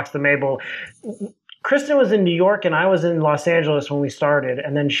That Rocks the Mabel. Kristen was in New York and I was in Los Angeles when we started.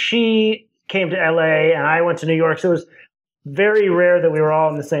 And then she came to LA and I went to New York. So it was very rare that we were all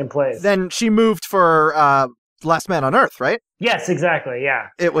in the same place. Then she moved for Last Man on Earth, right? Yes, exactly, yeah.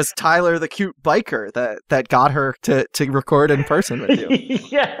 It was Tyler, the cute biker, that got her to record in person with you.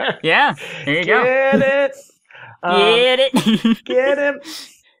 Yeah. Yeah, there you go. Get it. Get it. Get him.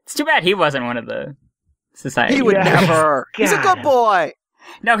 It's too bad he wasn't one of the society. He would never. He's a good boy.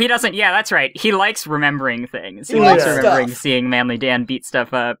 No, he doesn't. Yeah, that's right. He likes remembering things. He likes remembering seeing Manly Dan beat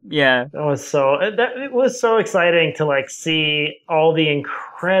stuff up. Yeah. It was so exciting to like see all the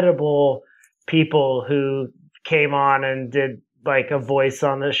incredible people who came on and did like a voice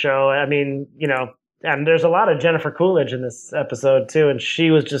on the show. I mean, And there's a lot of Jennifer Coolidge in this episode too, and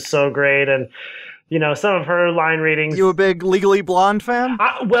she was just so great. And some of her line readings. You a big Legally Blonde fan?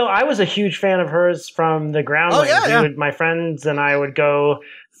 I was a huge fan of hers from the Groundlings. Oh, yeah. My friends and I would go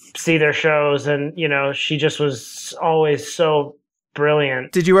see their shows, and she just was always so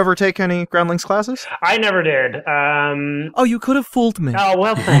brilliant. Did you ever take any Groundlings classes? I never did. You could have fooled me. Oh,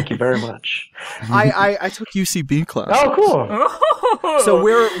 well, thank you very much. I took UCB classes. Oh, cool. So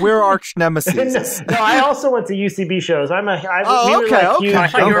we're arch nemesis. No, I also went to UCB shows. Okay. I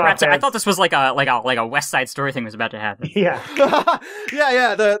thought you were about to. I thought this was like a West Side Story thing was about to happen. Yeah.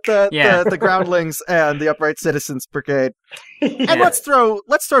 yeah. The Groundlings and the Upright Citizens Brigade. And let's throw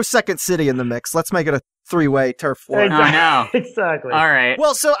Second City in the mix. Let's make it a three-way turf war. Exactly. Oh, no. Exactly. All right.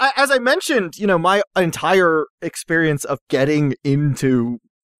 Well, so as I mentioned, my entire experience of getting into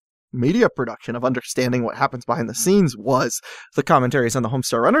media production, of understanding what happens behind the scenes, was the commentaries on the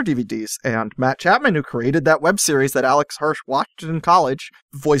Homestar Runner DVDs. And Matt Chapman, who created that web series that Alex Hirsch watched in college,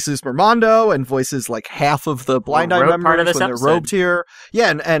 voices Mermando and voices like half of the Blind Eye members when they're robed here.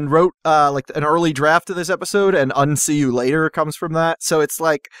 Yeah, and wrote like an early draft of this episode, and Unsee You Later comes from that. So it's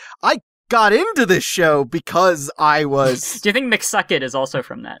like, I got into this show because I was... Do you think McSucket is also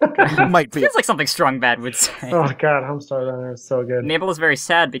from that? Might be. Feels like something Strong Bad would say. Oh god, Homestar Runner is so good. Mabel is very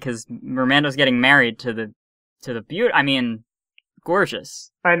sad because Mermando's getting married to the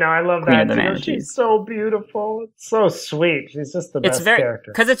gorgeous. I know, I love Queen that. of the Manatees. She's so beautiful. It's so sweet. She's just the best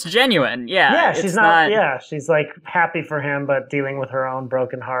character. Because it's genuine, yeah. Yeah, she's not. Yeah, she's like happy for him, but dealing with her own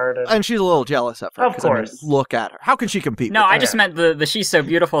broken heart. And she's a little jealous at first. Of course. Look at her. How can she compete? No, with I her? just meant the she's so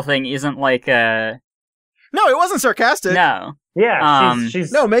beautiful thing isn't like No, it wasn't sarcastic. No. Yeah,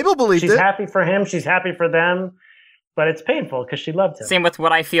 she's no, Mabel believed she's it. happy for him. She's happy for them. But it's painful because she loved him. Same with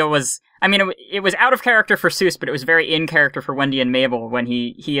what I feel was... I mean, it was out of character for Seuss, but it was very in character for Wendy and Mabel when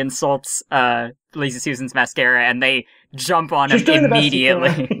he insults Lazy Susan's mascara and they jump on him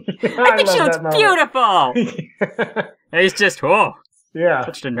immediately. I think she looks beautiful! And he's just,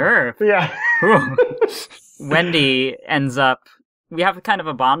 touched a nerve. Yeah. Wendy ends up... We have kind of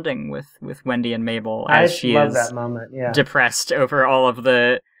a bonding with Wendy and Mabel as she love is that moment. Yeah. depressed over all of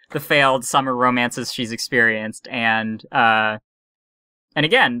the failed summer romances she's experienced, and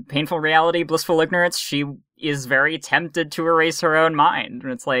again, painful reality, blissful ignorance. She is very tempted to erase her own mind,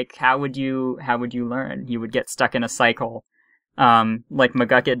 and it's like, how would you learn? You would get stuck in a cycle, like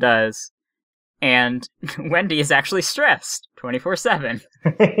McGucket does, and Wendy is actually stressed 24/7.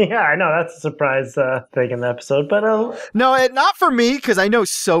 Yeah, I know, that's a surprise thing in the episode, but no, not for me, because I know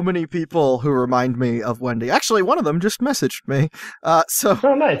so many people who remind me of Wendy. Actually, one of them just messaged me, so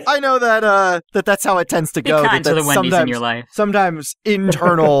nice. I know that that's how it tends to go. Be kind to the Wendys in your life. Sometimes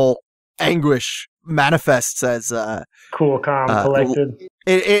internal anguish manifests as cool, calm, collected.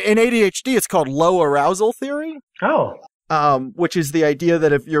 In ADHD, it's called low arousal theory. Oh. Which is the idea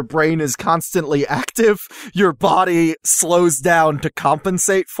that if your brain is constantly active, your body slows down to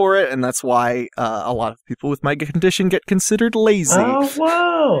compensate for it, and that's why a lot of people with my condition get considered lazy. Oh,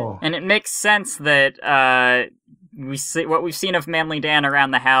 whoa! And it makes sense that what we've seen of Manly Dan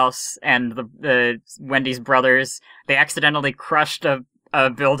around the house and the Wendy's brothers, they accidentally crushed a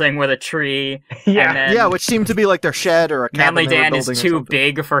building with a tree. Yeah, which seemed to be like their shed or a cabin. Manly Dan is too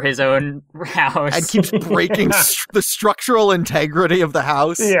big for his own house. And keeps breaking the structural integrity of the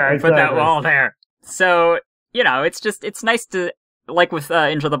house. Yeah, exactly. Put that wall there. So, it's nice to, like with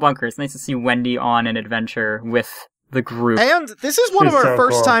Into the Bunker, it's nice to see Wendy on an adventure with the group. And this is one of our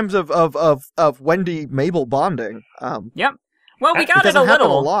first times of Wendy Mabel bonding. Yep. Well, we got it a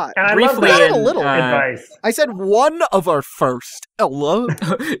little. A lot. And briefly. I love that. A little advice. I said one of our first. Ella.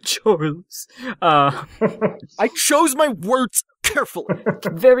 Charles. I chose my words carefully.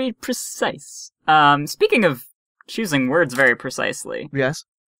 Very precise. Speaking of choosing words very precisely. Yes.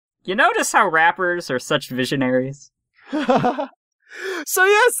 You notice how rappers are such visionaries? So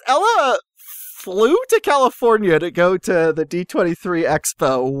yes, Ella flew to California to go to the D23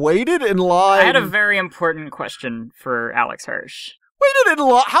 Expo, waited in line. I had a very important question for Alex Hirsch. Waited in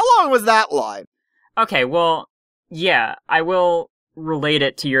line? How long was that line? Okay, well, yeah, I will relate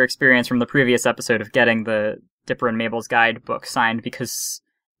it to your experience from the previous episode of getting the Dipper and Mabel's Guide book signed, because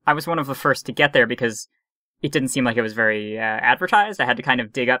I was one of the first to get there because it didn't seem like it was very advertised. I had to kind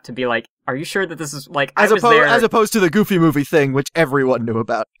of dig up to be like, are you sure that this is like... As opposed to the Goofy movie thing, which everyone knew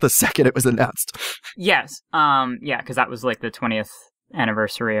about the second it was announced. Yes. Yeah, because that was like the 20th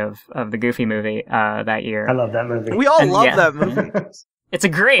anniversary of the Goofy movie that year. I love that movie. We all love that movie. It's a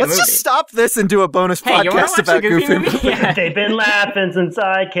great Let's movie. just stop this and do a bonus Hey, you wanna podcast watch about a Goofy movie? Yeah. They've been laughing since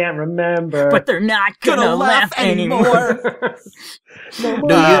I can't remember. But they're not gonna laugh anymore. Do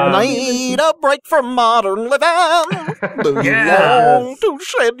you need a break from modern living? Do you long to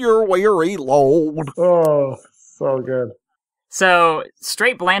shed your weary load? Oh, so good. So,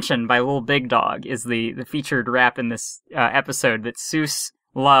 Straight Blanchin' by Lil Big Dog is the featured rap in this episode that Seuss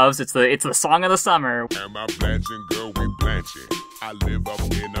loves. It's the song of the summer. Am I blanching, girl, we blanching. I live up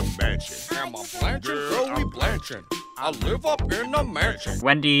in a mansion. Am I blanching, girl, we blanching. I live up in a mansion.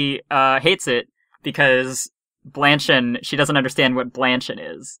 Wendy hates it because Blanchin', she doesn't understand what Blanchin'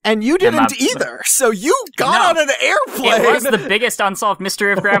 is. And you didn't either, so you got on an airplane! It was the biggest unsolved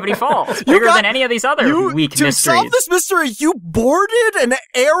mystery of Gravity Falls. Bigger than any of these other weak mysteries. To solve this mystery, you boarded an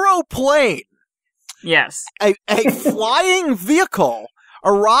aeroplane! Yes. A flying vehicle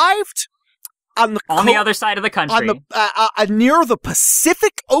arrived on the other side of the country. Near the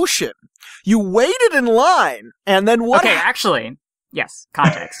Pacific Ocean. You waited in line, and then what? Okay, actually... Yes,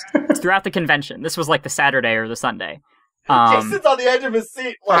 context. It's throughout the convention. This was like the Saturday or the Sunday. Jason's on the edge of his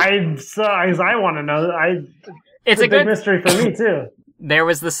seat. I want to know. It's a big mystery for me too. There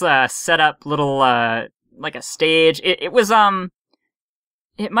was this set up little like a stage. It was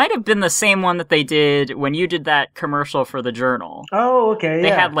it might have been the same one that they did when you did that commercial for the Journal. Oh, okay.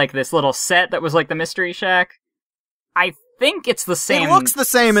 They had like this little set that was like the Mystery Shack. I think it's the same. It looks the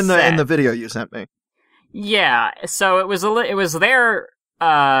same in the video you sent me. Yeah, so it was there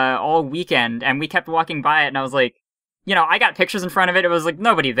all weekend, and we kept walking by it, and I was like, you know, I got pictures in front of it. It was like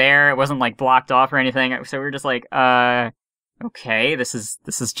nobody there. It wasn't like blocked off or anything. So we were just like, okay, this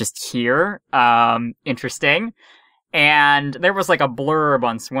is just here. Interesting. And there was like a blurb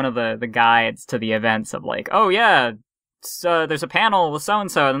on one of the guides to the events of like, oh yeah, so there's a panel with so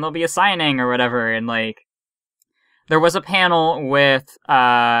and so, and then there'll be a signing or whatever, and like there was a panel with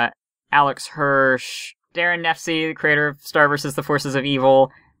Alex Hirsch, Darren Nefsey, the creator of Star vs. the Forces of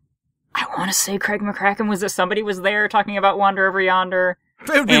Evil. I want to say Craig McCracken was there. Somebody was there talking about Wander Over Yonder.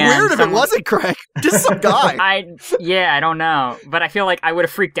 It would be weird if it wasn't Craig. Just some guy. I don't know. But I feel like I would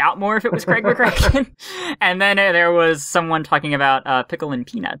have freaked out more if it was Craig McCracken. And then there was someone talking about Pickle and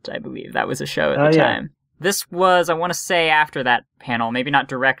Peanut, I believe. That was a show at the time. This was, I want to say, after that panel. Maybe not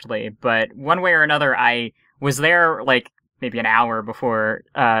directly, but one way or another, I was there like maybe an hour before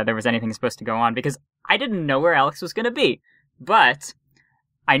there was anything supposed to go on, because I didn't know where Alex was going to be. But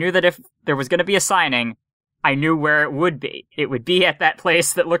I knew that if there was going to be a signing, I knew where it would be. It would be at that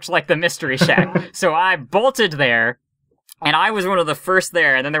place that looked like the Mystery Shack. So I bolted there, and I was one of the first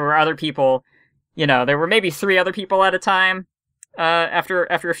there, and then there were other people. You know, there were maybe 3 other people at a time after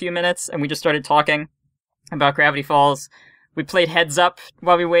a few minutes, and we just started talking about Gravity Falls. We played Heads Up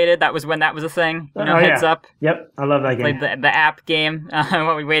while we waited. That was when that was a thing. You know, Heads Up. Yep, I love that game. Played the app game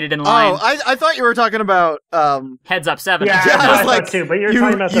while we waited in line. Oh, I thought you were talking about Heads Up 7. Yeah, I was like, too, but you're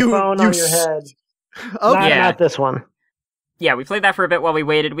talking about the phone on your head. Oh, not this one. Yeah, we played that for a bit while we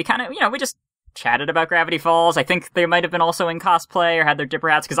waited. We kind of, we just chatted about Gravity Falls. I think they might have been also in cosplay or had their Dipper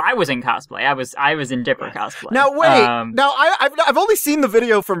hats, because I was in cosplay. I was in Dipper cosplay. Now wait, I've only seen the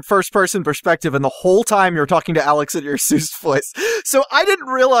video from first person perspective, and the whole time you're talking to Alex in your Seuss voice. So I didn't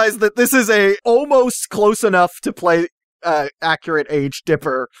realize that this is a almost close enough to play accurate age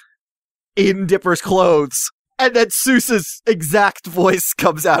Dipper in Dipper's clothes. And then Seuss's exact voice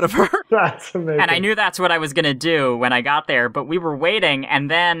comes out of her. That's amazing. And I knew that's what I was going to do when I got there, but we were waiting, and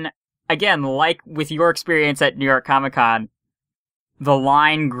then, again, like with your experience at New York Comic Con, the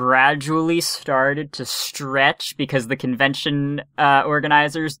line gradually started to stretch because the convention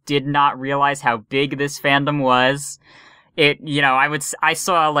organizers did not realize how big this fandom was. I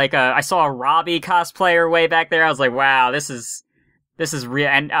saw a Robbie cosplayer way back there. I was like, wow, this is real.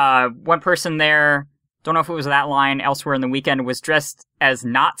 And one person there, don't know if it was that line elsewhere in the weekend, was dressed as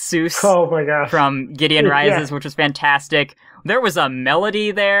not Seuss. Oh my gosh. From Gideon Rises, which was fantastic. There was a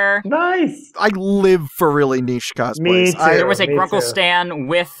Melody there. Nice. I live for really niche cosplays. Me too. There was a Grunkle Stan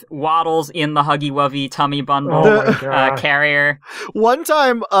with Waddles in the Huggy Wuvy tummy bundle carrier. One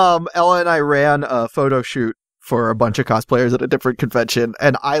time, Ella and I ran a photo shoot for a bunch of cosplayers at a different convention,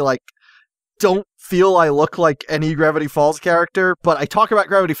 and I don't feel I look like any Gravity Falls character, but I talk about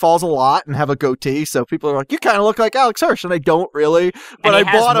Gravity Falls a lot and have a goatee, so people are like, you kind of look like Alex Hirsch, and I don't really. But and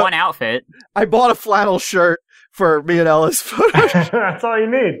he has one outfit. I bought a flannel shirt for me and Ella's photo shoot. That's all you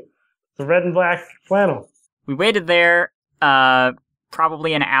need. The red and black flannel. We waited there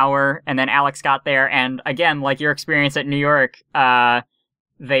probably an hour, and then Alex got there, and again, like your experience at New York,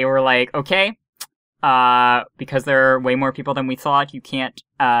 they were like, okay, because there are way more people than we thought, you can't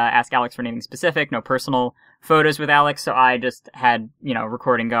ask Alex for anything specific, no personal photos with Alex, so I just had,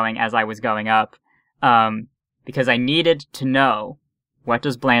 recording going as I was going up, because I needed to know, what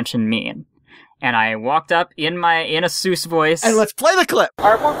does blanchin mean? And I walked up in a Seuss voice. And let's play the clip. I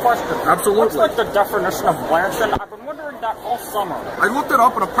have one question. Absolutely. What's the definition of blanchin? I've been wondering that all summer. I looked it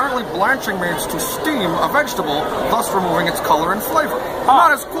up, and apparently blanching means to steam a vegetable, thus removing its color and flavor.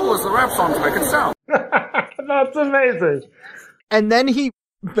 Not as cool as the rap songs make it sound. That's amazing. And then he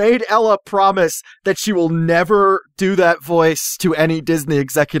made Ella promise that she will never do that voice to any Disney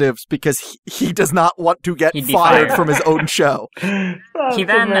executives because he does not want to get fired from his own show. He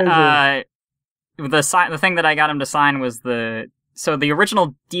then, the thing that I got him to sign was the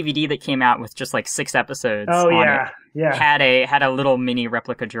original DVD that came out with just like 6 episodes had a little mini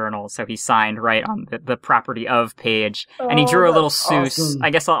replica journal, so he signed right on the property of page, and he drew a little Seuss. Awesome. I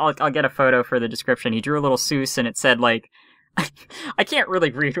guess I'll get a photo for the description. He drew a little Seuss, and it said like, I can't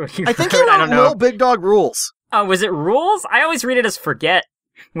really read what he wrote. I think he wrote Little Big Dog Rules. Oh, was it Rules? I always read it as Forget,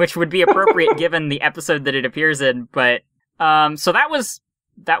 which would be appropriate given the episode that it appears in, but so that was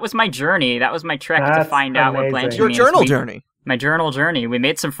my journey. That was my trek to find out what blanchin means. Your journal journey. My journal journey. We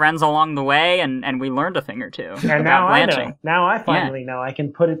made some friends along the way, and we learned a thing or two and about blanching. I know. Now I finally know. I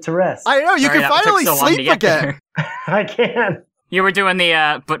can put it to rest. I know. You can finally sleep again. I can. You were doing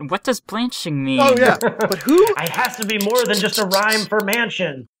the, but what does blanching mean? Oh, yeah. But who? It has to be more than just a rhyme for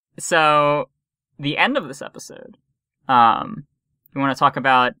mansion. So, the end of this episode, you want to talk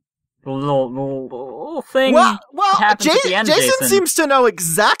about the little thing well, happens at the end, Jason seems to know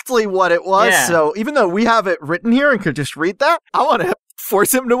exactly what it was, so even though we have it written here and could just read that, I want to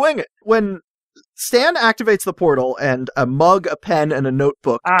force him to wing it. When Stan activates the portal and a mug, a pen, and a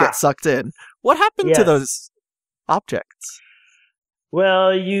notebook get sucked in, what happened to those objects? Well,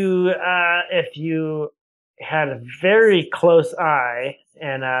 if you had a very close eye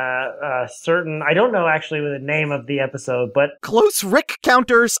and a certain, I don't know actually the name of the episode, but close Rick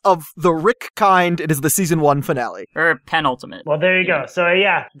counters of the Rick kind. It is the season 1 finale, or penultimate. Well, there you go. So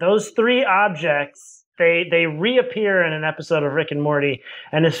those 3 objects, they reappear in an episode of Rick and Morty,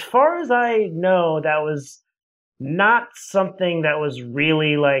 and as far as I know, that was not something that was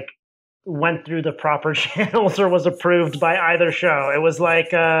really like went through the proper channels or was approved by either show. It was like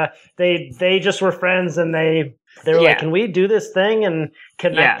they just were friends, and they were like, can we do this thing and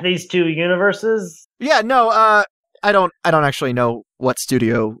connect these 2 universes? Yeah, no, I don't actually know what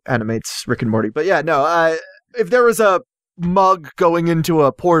studio animates Rick and Morty, but if there was a mug going into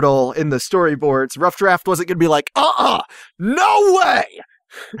a portal in the storyboards, Rough Draft wasn't going to be like, no way!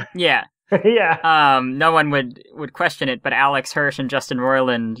 Yeah. Yeah. No one would question it, but Alex Hirsch and Justin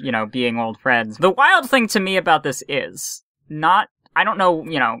Roiland, being old friends. The wild thing to me about this is I don't know,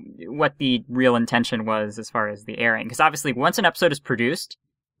 what the real intention was as far as the airing, because obviously once an episode is produced,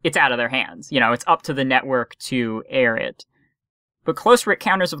 it's out of their hands. It's up to the network to air it. But Close Rick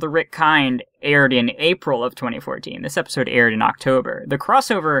Counters of the Rick Kind aired in April of 2014. This episode aired in October. The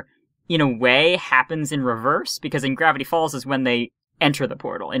crossover, in a way, happens in reverse, because in Gravity Falls is when they enter the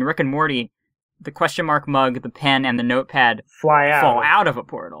portal. In Rick and Morty, the question mark mug, the pen, and the notepad fall out of a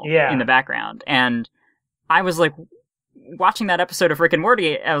portal in the background. And I was like, watching that episode of Rick and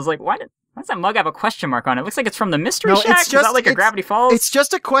Morty, I was like, why does that mug have a question mark on it? It looks like it's from the Mystery Shack. It's just, is that like a Gravity Falls? It's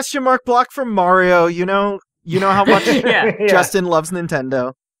just a question mark block from Mario. You know how much Justin loves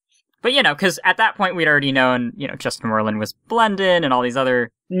Nintendo. But, because at that point we'd already known, Justin Roiland was Blendin and all these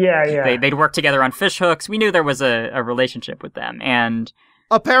other... Yeah. They'd worked together on Fish Hooks. We knew there was a relationship with them, and...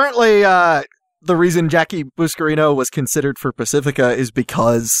 Apparently, the reason Jackie Buscarino was considered for Pacifica is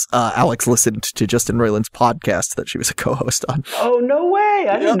because Alex listened to Justin Roiland's podcast that she was a co-host on. Oh, no way!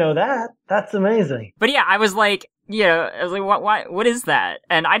 I didn't know that. That's amazing. But yeah, I was like, what is that?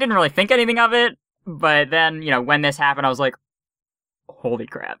 And I didn't really think anything of it, but then, when this happened, I was like, holy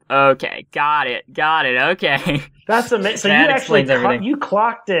crap. Okay, got it, okay. That's amazing. So that you actually you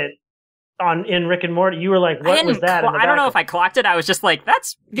clocked it in Rick and Morty. You were like, what was that? I don't know if I clocked it. I was just like,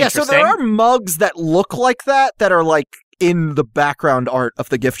 that's interesting. So there are mugs that look like that are like in the background art of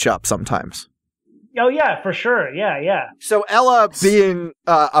the gift shop sometimes. Oh, yeah, for sure. Yeah. So Ella, being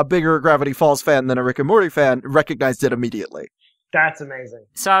a bigger Gravity Falls fan than a Rick and Morty fan, recognized it immediately. That's amazing.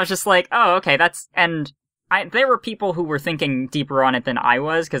 So I was just like, oh, okay, there were people who were thinking deeper on it than I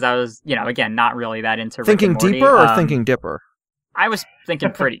was, because I was, again, not really that into thinking Rick and Morty. Deeper or thinking dipper? I was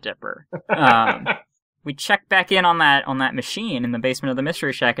thinking pretty dipper. We checked back in on that machine in the basement of the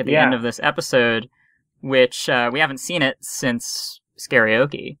Mystery Shack at the end of this episode, which we haven't seen it since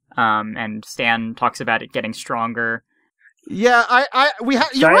Scarioki. And Stan talks about it getting stronger. Yeah,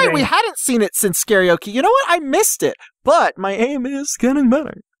 you're right. We hadn't seen it since Scarioki. You know what? I missed it, but my aim is getting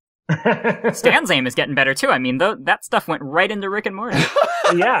better. Stan's aim is getting better too. I mean, that stuff went right into Rick and Morty.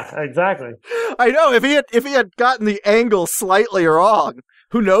 Yeah, exactly. I know. If he had gotten the angle slightly wrong,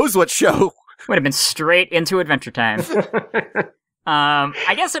 who knows what show would have been straight into Adventure Time.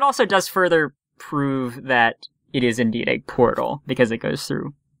 I guess it also does further prove that it is indeed a portal because it goes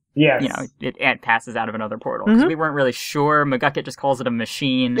through. Yes. You know, it passes out of another portal. Because we weren't really sure. McGucket just calls it a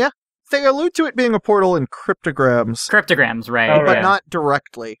machine. Yeah. They allude to it being a portal in cryptograms. Cryptograms, right. But not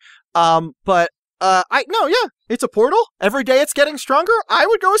directly. It's a portal. Every day it's getting stronger. I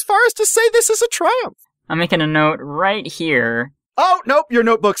would go as far as to say this is a triumph. I'm making a note right here. Oh, nope, your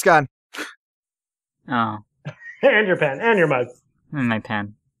notebook's gone. Oh. And your pen, and your mug. And my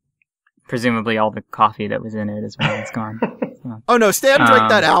pen. Presumably all the coffee that was in it as well. It's gone. So. Oh no, Stan drank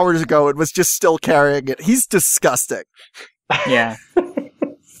that hours ago and was just still carrying it. He's disgusting. Yeah.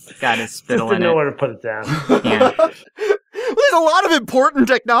 Got his spittle just didn't in know it. where to put it down. Yeah. Well, there's a lot of important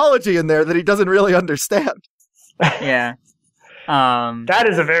technology in there that he doesn't really understand. Yeah. That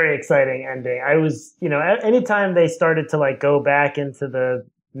is a very exciting ending. I was, anytime they started to like go back into the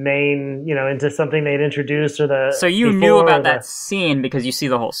main, into something they'd introduced or the. So you knew about that scene because you see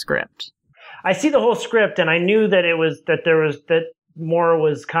the whole script. I see the whole script, and I knew that that more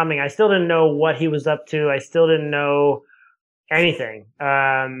was coming. I still didn't know what he was up to. I still didn't know anything. But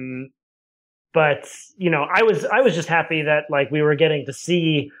I was just happy that like we were getting to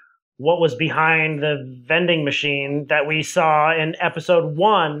see what was behind the vending machine that we saw in episode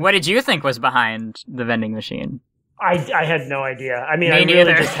 1. What did you think was behind the vending machine? I had no idea. I mean, Me I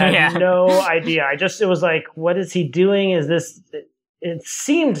neither. really just had no idea. It was like, what is he doing? Is this? It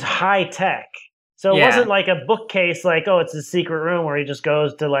seemed high tech. So it wasn't like a bookcase, like, oh, it's a secret room where he just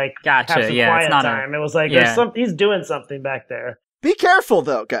goes to like have some quiet time. It was like he's doing something back there. Be careful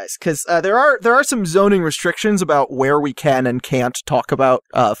though, guys, because there are some zoning restrictions about where we can and can't talk about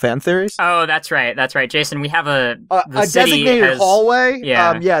fan theories. Oh, that's right. Jason, we have a designated hallway.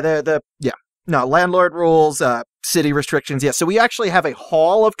 Yeah. No, landlord rules, city restrictions. Yeah, so we actually have a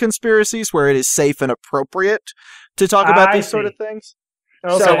hall of conspiracies where it is safe and appropriate to talk about these sort of things.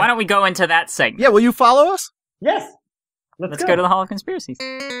 Okay. So why don't we go into that segment? Yeah, will you follow us? Yes. Let's go to the Hall of Conspiracies.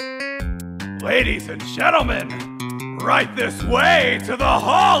 Ladies and gentlemen, right this way to the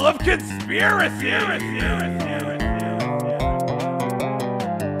Hall of Conspiracy.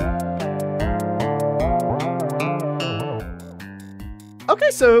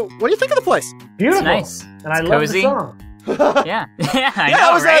 Okay, so what do you think of the place? Beautiful. It's nice. And I love cozy. the song. Yeah, I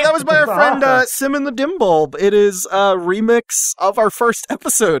know, that was by our friend Sim and the Dimbulb. It is a remix of our first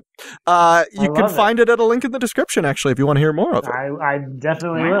episode. You can find it at a link in the description, actually, if you want to hear more of it. I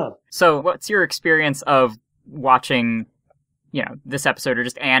definitely will. So what's your experience of watching, this episode or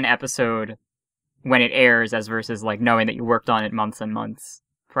just an episode when it airs as versus like knowing that you worked on it months and months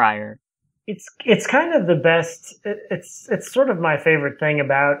prior? It's kind of the best. It's sort of my favorite thing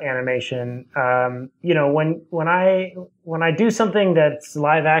about animation. When I do something that's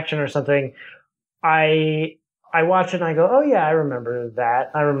live action or something, I watch it and I go, oh yeah, I remember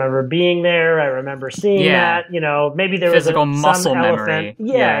that. I remember being there. I remember seeing that. Maybe there physical was muscle some memory. Elephant.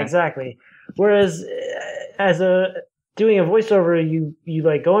 Yeah, exactly. Whereas doing a voiceover, you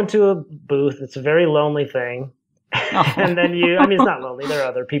like go into a booth. It's a very lonely thing. And then it's not lonely. There are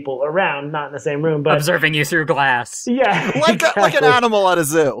other people around, not in the same room, but observing you through glass. Yeah, like an animal at a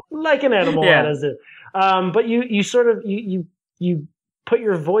zoo. Like an animal at a zoo. But you sort of you put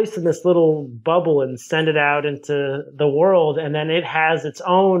your voice in this little bubble and send it out into the world, and then it has its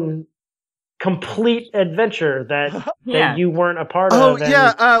own complete adventure that you weren't a part of. Oh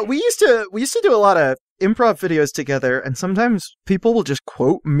yeah, we used to do a lot of improv videos together, and sometimes people will just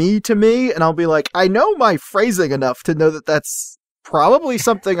quote me to me, and I'll be like, I know my phrasing enough to know that that's probably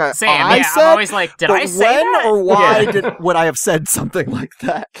something I said. I'm always like, did I say when that? or why would I have said something like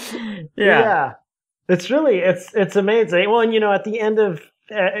that? Yeah. It's really, it's amazing. Well, and at the end of,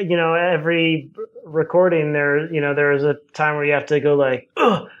 every recording there is a time where you have to go like,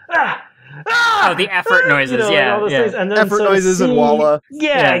 the effort noises, all those things. And then effort noises and walla.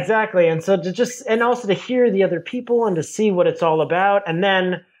 Yeah, exactly. And so and also to hear the other people and to see what it's all about. And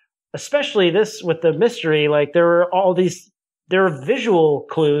then, especially this with the mystery, like there are visual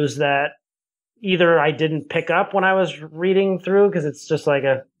clues that either I didn't pick up when I was reading through because it's just like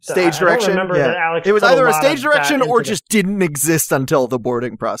a stage direction. I remember that Alex it was put either a lot stage of direction that or into just didn't exist until the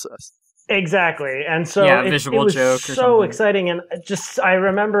boarding process. Exactly, and so visual it was joke or so something. exciting, and I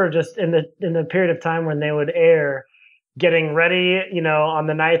remember just in the period of time when they would air, getting ready, on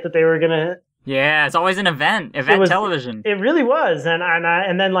the night that they were gonna Yeah, it's always an event television. It really was,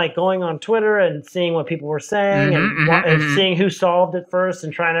 and then like going on Twitter and seeing what people were saying, and seeing who solved it first,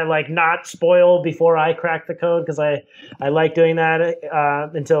 and trying to like not spoil before I cracked the code, because I like doing that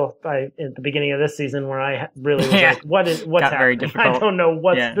until at the beginning of this season, where I really was like, what's happening? Very difficult. I don't know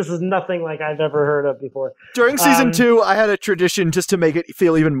this is nothing like I've ever heard of before. During season 2, I had a tradition just to make it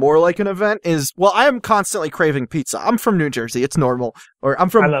feel even more like an event. I am constantly craving pizza. I'm from New Jersey; it's normal. Or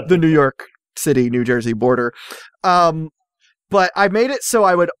I'm from the New York City, New Jersey border. But I made it so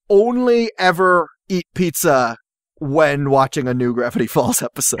I would only ever eat pizza when watching a new Gravity Falls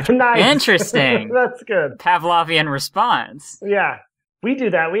episode. Nice. Interesting. That's good. Pavlovian response. Yeah. We do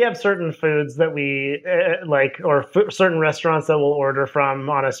that. We have certain foods that we like, or certain restaurants that we'll order from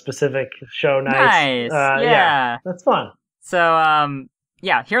on a specific show night. Nice. Yeah. That's fun. So,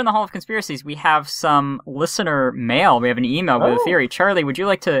 here in the Hall of Conspiracies, we have some listener mail. We have an email with a theory. Charlie, would you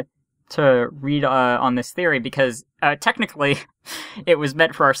like to read on this theory? Because technically it was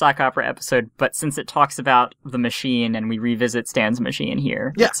meant for our sock opera episode, but since it talks about the machine and we revisit Stan's machine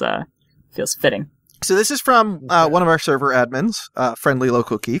here, it feels fitting. So this is from one of our server admins, Friendly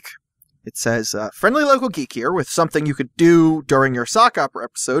Local Geek. It says, Friendly Local Geek here with something you could do during your sock opera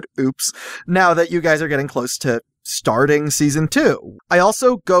episode. Oops. Now that you guys are getting close to starting season 2. I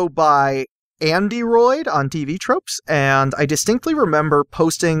also go by Andy Royd on TV Tropes, and I distinctly remember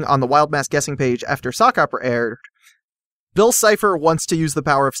posting on the Wild Mass guessing page after sock opera aired, Bill Cipher wants to use the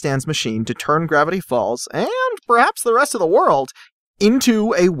power of Stan's machine to turn Gravity Falls, and perhaps the rest of the world,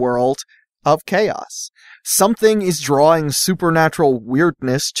 into a world of chaos. Something is drawing supernatural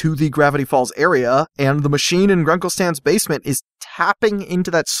weirdness to the Gravity Falls area, and the machine in Grunkle Stan's basement is tapping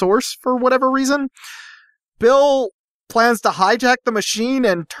into that source for whatever reason. Bill plans to hijack the machine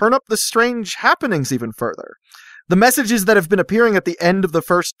and turn up the strange happenings even further. The messages that have been appearing at the end of the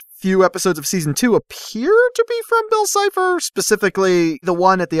first few episodes of season 2 appear to be from Bill Cipher, specifically the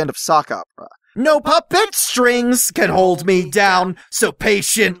one at the end of sock opera. No puppet strings can hold me down, so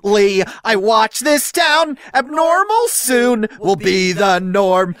patiently I watch this town. Abnormal soon will be the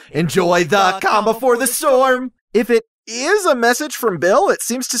norm. Enjoy the calm before the storm. If it is a message from Bill, it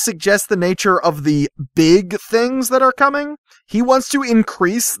seems to suggest the nature of the big things that are coming. He wants to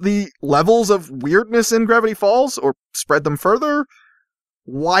increase the levels of weirdness in Gravity Falls, or spread them further.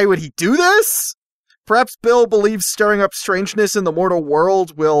 Why would he do this? Perhaps Bill believes stirring up strangeness in the mortal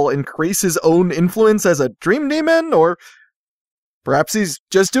world will increase his own influence as a dream demon, or perhaps he's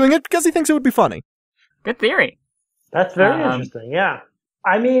just doing it because he thinks it would be funny. Good theory. That's very interesting, yeah.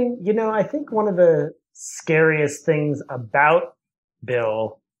 I mean, I think one of the scariest things about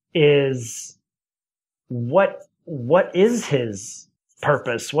Bill is what is his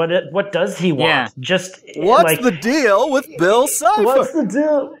purpose? What does he want? Yeah. Just what's the deal with Bill Cipher? What's the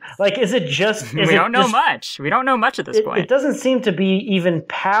deal? Like, is it just? We don't know much. We don't know much at this point. It doesn't seem to be even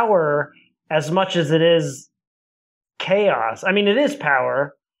power as much as it is chaos. I mean, it is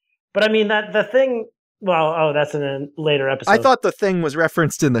power, but I mean that the thing. Well, that's in a later episode. I thought the thing was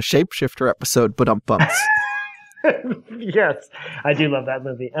referenced in the Shapeshifter episode, but bumps. Yes, I do love that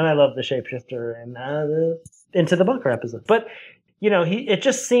movie, and I love the Shapeshifter and the Into the Bunker episode. But it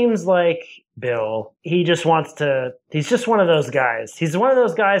just seems like Bill. He just wants to. He's just one of those guys. He's one of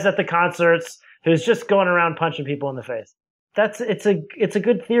those guys at the concerts who's just going around punching people in the face. It's a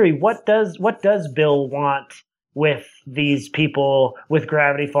good theory. What does Bill want with these people, with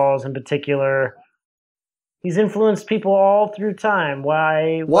Gravity Falls in particular? He's influenced people all through time.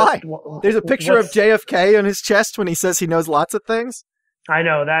 Why? There's a picture of JFK on his chest when he says he knows lots of things. I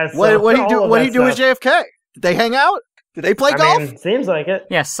know that's what do you do with JFK? Did they hang out? Did they play golf? Mean, seems like it.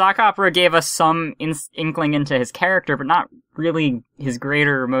 Yeah, sock opera gave us some inkling into his character, but not really his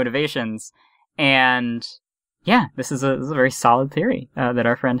greater motivations. And yeah, this is a very solid theory that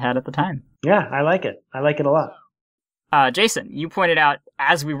our friend had at the time. Yeah, I like it. I like it a lot. Jason, you pointed out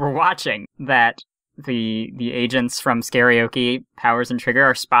as we were watching that the agents from Scarioki, Powers and Trigger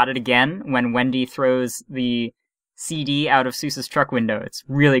are spotted again when Wendy throws the CD out of Seuss's truck window. It's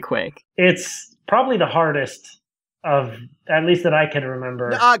really quick. It's probably the hardest of, at least that I can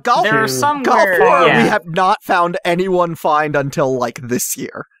remember. Golf there are some Golf where, War we have not found anyone find until this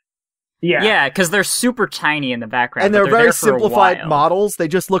year. Yeah, because they're super tiny in the background. And they're very there simplified models. They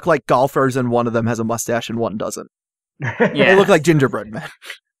just look like golfers, and one of them has a mustache and one doesn't. Yeah. They look like gingerbread men.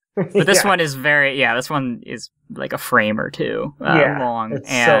 But this one is this one is like a frame or two long. It's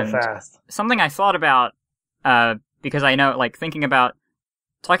and so fast. Something I thought about, because I know, thinking about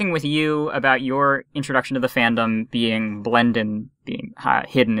talking with you about your introduction to the fandom being blended, being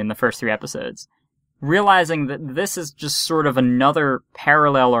hidden in the first 3 episodes, realizing that this is just sort of another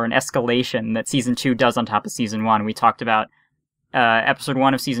parallel or an escalation that season 2 does on top of season 1. We talked about episode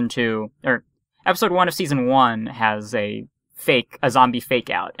 1 of season 1 has a zombie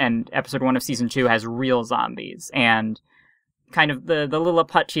fake out, and episode 1 of season 2 has real zombies, and kind of the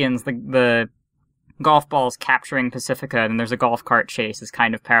Lilliputians, the golf balls capturing Pacifica, and there's a golf cart chase is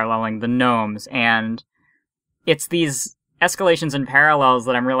kind of paralleling the gnomes, and it's these escalations and parallels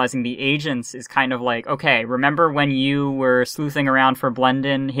that I'm realizing the agents is kind of like, okay, remember when you were sleuthing around for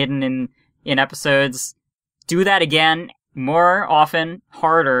Blendin hidden in episodes? Do that again, more often,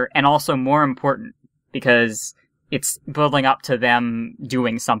 harder, and also more important, because it's building up to them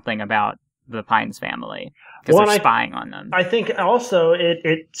doing something about the Pines family, because they're spying on them. I think also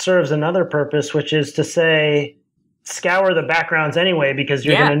it serves another purpose, which is to say, scour the backgrounds anyway, because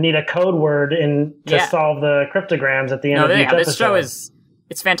you're going to need a code word to solve the cryptograms at the end of each episode. This show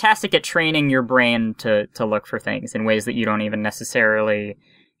it's fantastic at training your brain to look for things in ways that you don't even necessarily,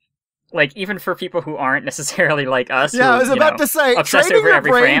 like, even for people who aren't necessarily like us. Yeah, I was about to say, training your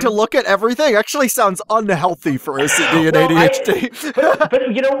brain to look at everything actually sounds unhealthy for OCD and ADHD.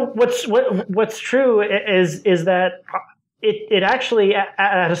 but you know what's true is that it actually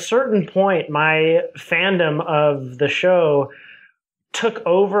at a certain point, my fandom of the show took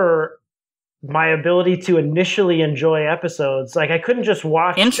over my ability to initially enjoy episodes. Like, I couldn't just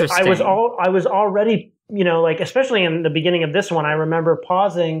watch. Interesting. I was already, like, especially in the beginning of this one, I remember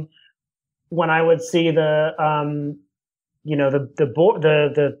pausing when I would see the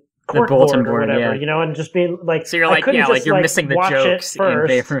court bulletin board or whatever, and just being like, so you're like, you're missing the jokes in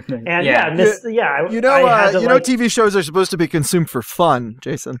favor of them. And TV shows are supposed to be consumed for fun,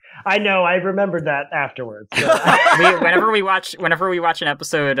 Jason. I know. I remembered that afterwards. So. Whenever we watch an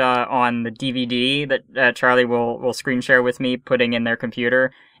episode on the DVD that Charlie will screen share with me, putting in their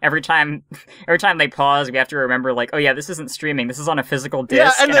computer. Every time they pause, we have to remember, like, oh yeah, this isn't streaming. This is on a physical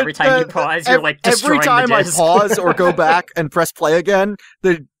disc, and every time you pause, you're like destroying the disc. Every time I pause or go back and press play again,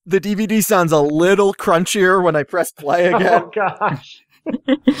 the DVD sounds a little crunchier when I press play again. Oh gosh.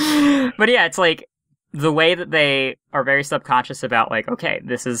 But yeah, it's like the way that they are very subconscious about, like, okay,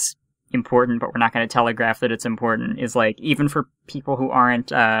 this is important, but we're not going to telegraph that it's important, is like, even for people who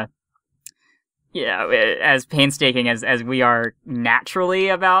aren't as painstaking as we are naturally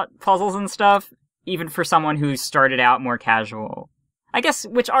about puzzles and stuff, even for someone who started out more casual, I guess,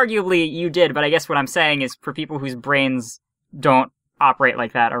 which arguably you did, but I guess what I'm saying is for people whose brains don't operate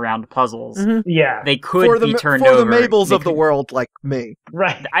like that around puzzles, they could be turned over. For the Mabels of the world like me.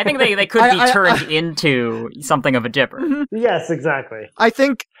 Right. I think they could be turned into something of a dipper. Yes, exactly. I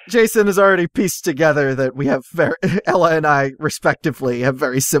think Jason has already pieced together that we have Ella and I, respectively, have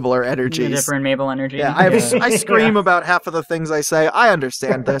very similar energies. The Dipper and Mabel energy. Yeah, I scream about half of the things I say. I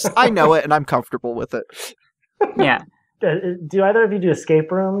understand this. I know it, and I'm comfortable with it. Yeah. Do either of you do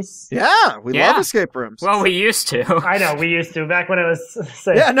escape rooms? Yeah, we love escape rooms. Well, we used to. I know, we used to, back when it was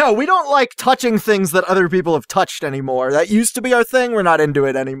safe. Yeah, no, we don't like touching things that other people have touched anymore. That used to be our thing. We're not into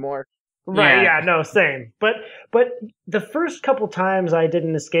it anymore. Right, yeah, no, same. But the first couple times I did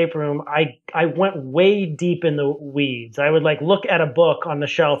an escape room, I went way deep in the weeds. I would like look at a book on the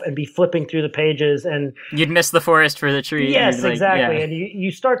shelf and be flipping through the pages, and you'd miss the forest for the tree. Yes, exactly. And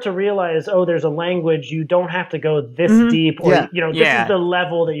you start to realize, oh, there's a language. You don't have to go this deep, or this is the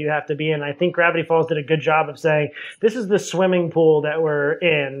level that you have to be in. I think Gravity Falls did a good job of saying, this is the swimming pool that we're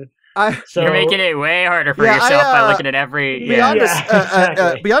in. You're making it way harder for yourself by looking at every... Beyond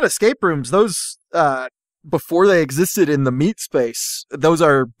escape rooms, those, before they existed in the meat space, those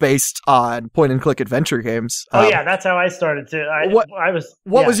are based on point-and-click adventure games. That's how I started too.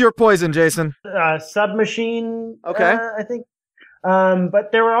 What was your poison, Jason? Submachine, okay. I think.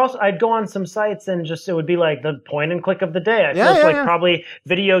 But there were also, I'd go on some sites and just, it would be like the point-and-click of the day. I feel like probably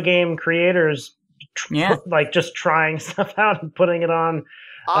video game creators like just trying stuff out and putting it on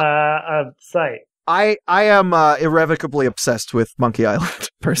a site. I am irrevocably obsessed with Monkey Island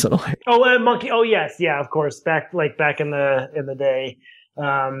personally. Monkey! Oh yes, yeah, of course. Back in the day,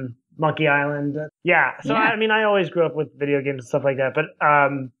 Monkey Island. So I mean, I always grew up with video games and stuff like that. But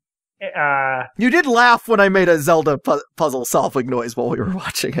you did laugh when I made a Zelda puzzle solving noise while we were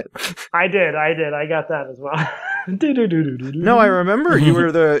watching it. I did. I got that as well. No, I remember you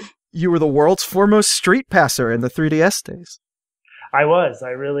were the world's foremost street passer in the 3DS days. I was.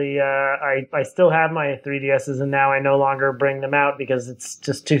 I really. I still have my 3DSs, and now I no longer bring them out because it's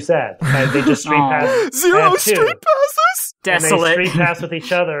just too sad. They just street pass. Zero street passes. Desolate. And they street pass with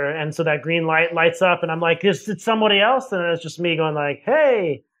each other, and so that green light lights up, and I'm like, "Is it somebody else?" And it's just me going like,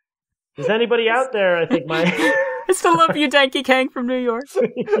 "Hey, is anybody out there?" I think my. I still love you, Danky Kang from New York.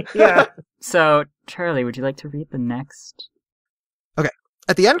 Yeah. So, Charlie, would you like to read the next? Okay.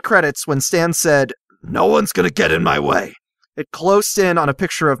 At the end credits, when Stan said, "No one's gonna get in my way," it closed in on a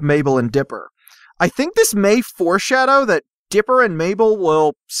picture of Mabel and Dipper. I think this may foreshadow that Dipper and Mabel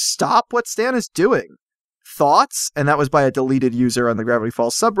will stop what Stan is doing. Thoughts? And that was by a deleted user on the Gravity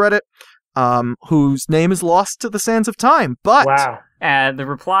Falls subreddit, whose name is lost to the sands of time. But wow. The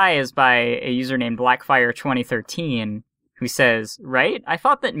reply is by a user named Blackfire2013, who says, right? I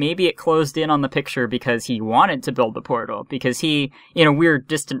thought that maybe it closed in on the picture because he wanted to build the portal, because he, in a weird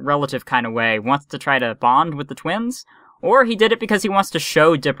distant relative kind of way, wants to try to bond with the twins, or he did it because he wants to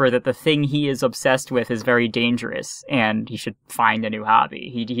show Dipper that the thing he is obsessed with is very dangerous, and he should find a new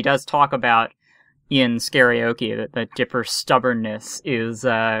hobby. He does talk about, in Scarioki, that Dipper's stubbornness is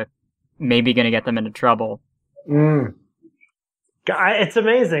maybe going to get them into trouble. It's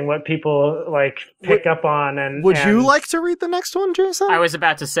amazing what people pick up on. And would you like to read the next one, Jason? I was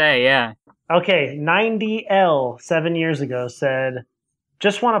about to say, yeah. Okay, 90L 7 years ago said,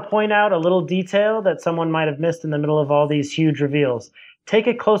 "Just want to point out a little detail that someone might have missed in the middle of all these huge reveals. Take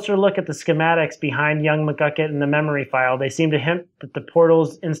a closer look at the schematics behind young McGucket in the memory file. They seem to hint that the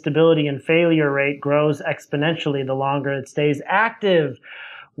portal's instability and failure rate grows exponentially the longer it stays active."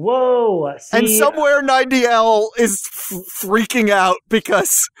 Whoa! See, and somewhere 90L is freaking out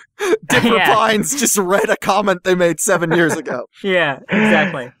because Dipper Pines just read a comment they made 7 years ago. Yeah,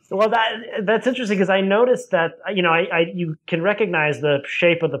 exactly. Well, that's interesting because I noticed that, you can recognize the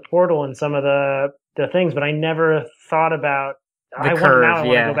shape of the portal in some of the things, but I never thought about I want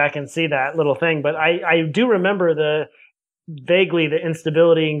to go back and see that little thing. But I do remember vaguely the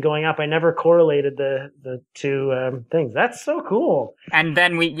instability and going up. I never correlated the two things. That's so cool. And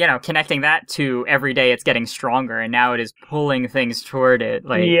then we, connecting that to every day it's getting stronger, and now it is pulling things toward it.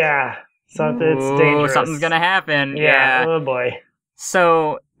 Like, yeah, it's dangerous. Something's gonna happen. Yeah. Oh boy.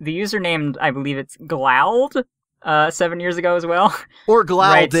 So the user named, I believe it's Gloud, 7 years ago as well. Or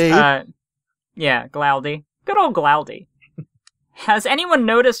Gloudy. Yeah, Gloudy. Good old Gloudy. Has anyone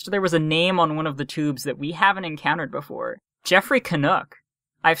noticed there was a name on one of the tubes that we haven't encountered before? Jeffrey Canuck.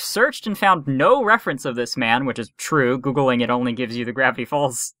 I've searched and found no reference of this man, which is true. Googling it only gives you the Gravity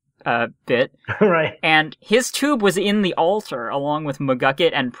Falls bit. Right. And his tube was in the altar, along with McGucket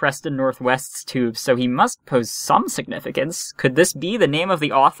and Preston Northwest's tubes, so he must pose some significance. Could this be the name of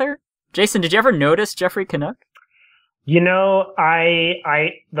the author? Jason, did you ever notice Jeffrey Canuck? The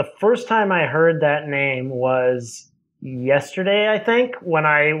first time I heard that name was yesterday, I think, when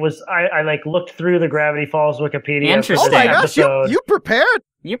I looked through the Gravity Falls Wikipedia. Interesting. Oh my gosh, you prepared.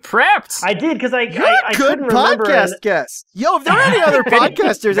 You prepped. I did, because I couldn't remember. Podcast guest. Yo, if there are any other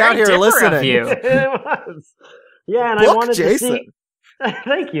podcasters out here listening. You. It was. Yeah, and Book I wanted Jason. to see.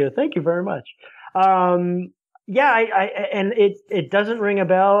 Thank you very much. And it doesn't ring a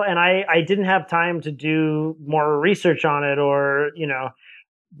bell, and I didn't have time to do more research on it, or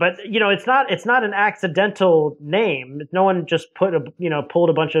but it's not an accidental name. No one just pulled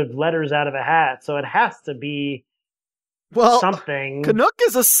a bunch of letters out of a hat, so it has to be something. Canuck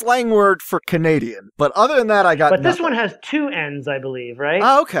is a slang word for Canadian, but other than that, I got. But nothing. this one has two N's, I believe, right?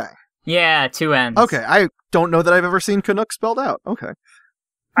 Oh, okay. Yeah, two N's. Okay, I don't know that I've ever seen Canuck spelled out. Okay.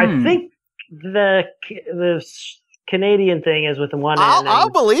 I think the Canadian thing is with the one N. I'll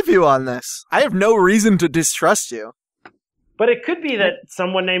believe you on this. I have no reason to distrust you. But it could be that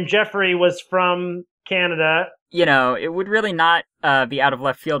someone named Jeffrey was from Canada. It would really not be out of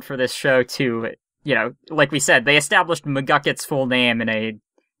left field for this show to, like we said, they established McGucket's full name in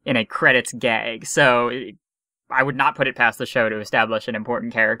a credits gag. So I would not put it past the show to establish an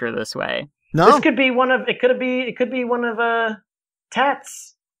important character this way. No, this could be one of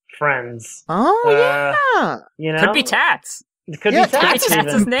Tat's friends. Oh yeah, could be Tats. It could be Tats.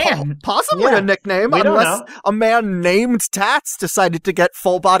 That's his name. Possibly a nickname, unless a man named Tats decided to get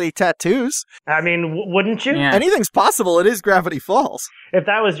full body tattoos. I mean, wouldn't you? Yeah. Anything's possible. It is Gravity Falls. If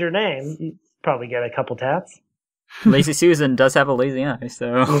that was your name, you'd probably get a couple tats. Lazy Susan does have a lazy eye,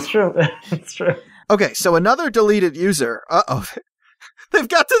 so it's true. It's true. Okay, so another deleted user. They've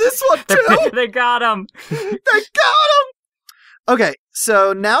got to this one too. They got him. They got him. Okay,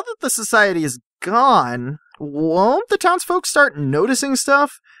 so now that the society is gone, won't the townsfolk start noticing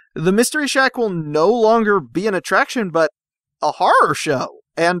stuff? The Mystery Shack will no longer be an attraction, but a horror show,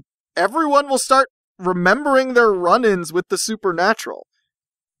 and everyone will start remembering their run-ins with the supernatural.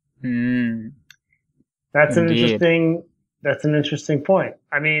 That's an interesting point.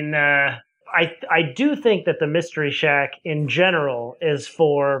 I mean, I do think that the Mystery Shack in general is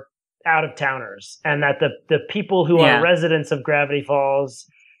for out-of-towners, and that the people who are residents of Gravity Falls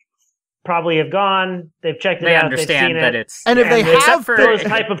probably have gone. They've checked it They out. understand they've seen that it. it's And if they have been, those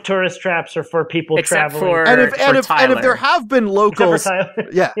type of tourist traps are for people except traveling. for and if Tyler. there have been locals,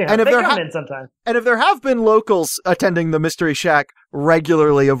 yeah, and if they there come in sometimes. and if there have been locals attending the Mystery Shack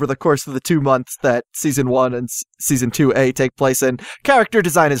regularly over the course of the 2 months that season 1 and season 2A take place in, character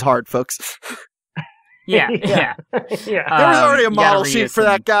design is hard, folks. Yeah. Yeah. There was already a model sheet for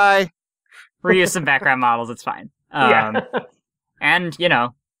that guy. Reuse some background models, it's fine. And,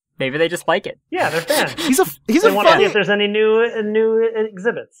 maybe they just like it. Yeah, they're fans. They want to see if there's any new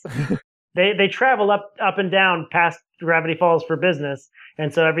exhibits. They travel up and down past Gravity Falls for business,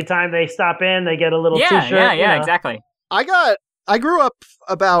 and so every time they stop in, they get a little T-shirt. Yeah, exactly. I grew up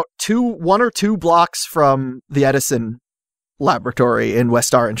about 1 or 2 blocks from the Edison Laboratory in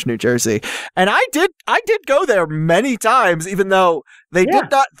West Orange, New Jersey, and I did go there many times, even though they did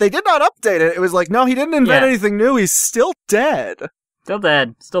not update it. It was like, no, he didn't invent anything new. He's still dead. Still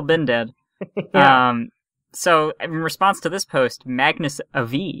dead. Still been dead. So in response to this post, Magnus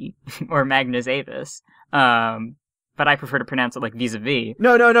Avi or Magnus Avis, but I prefer to pronounce it like vis-a-vis.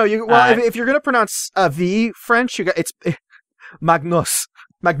 No. If you're gonna pronounce V French, it's Magnus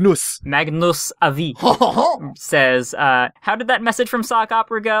Avi says, how did that message from Sock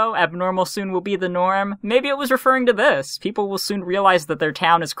Opera go? Abnormal soon will be the norm. Maybe it was referring to this. People will soon realize that their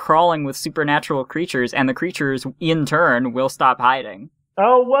town is crawling with supernatural creatures, and the creatures, in turn, will stop hiding.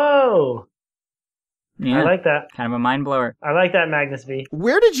 Oh, whoa. Yeah, I like that. Kind of a mind blower. I like that, Magnus V.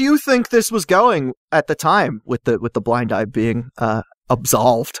 Where did you think this was going at the time with the blind eye being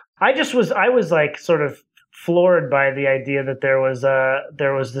absolved? I was like sort of floored by the idea that there was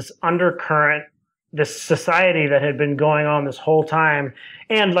this undercurrent, this society that had been going on this whole time,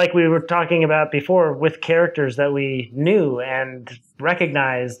 and like we were talking about before, with characters that we knew and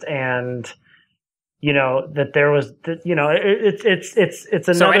recognized, and that there was, it's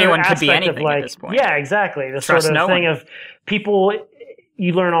another so anyone aspect could be anything of, like, at this point. Yeah, exactly. The Trust sort of no thing one. of people.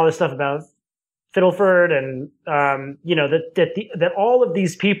 You learn all this stuff about Fiddleford, and that all of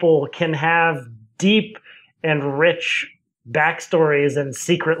these people can have deep and rich backstories and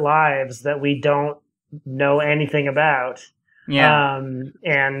secret lives that we don't know anything about. Yeah.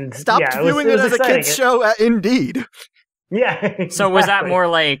 And stopped viewing it as a kids show at Indeed. Yeah. Exactly. So was that more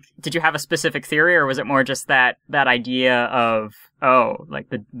like, did you have a specific theory, or was it more just that idea of,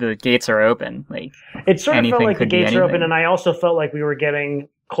 like the gates are open? Like, it sort of felt like the gates are open, anything. and I also felt like we were getting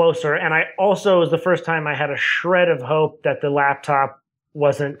closer. And I also, was the first time I had a shred of hope that the laptop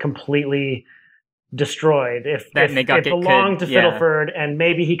wasn't completely destroyed. If it belonged to Fiddleford and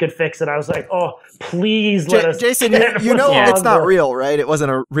maybe he could fix it, I was like, oh, please let us. Jason, it's not real, right? It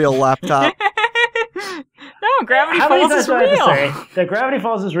wasn't a real laptop. No, Gravity Falls is real. That Gravity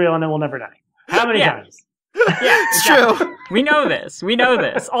Falls is real and it will never die. How many times? Yeah, it's true. We know this.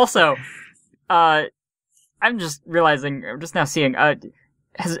 Also, I'm just realizing, I'm just now seeing,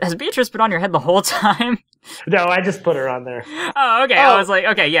 has Beatrice been on your head the whole time? No, I just put her on there. Oh, okay. I was like,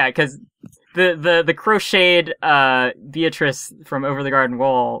 okay, yeah, because the crocheted Beatrice from Over the Garden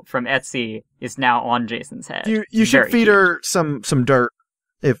Wall from Etsy is now on Jason's head. You should feed her some dirt,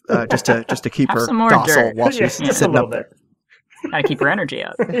 if just to keep her docile dirt while she's sitting up there. Gotta keep her energy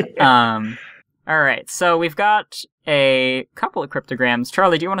up. All right, so we've got a couple of cryptograms.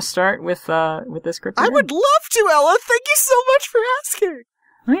 Charlie, do you want to start with this cryptogram? I would love to, Ella. Thank you so much for asking.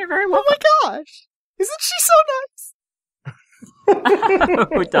 Oh, you're very welcome. Oh my gosh, isn't she so nice?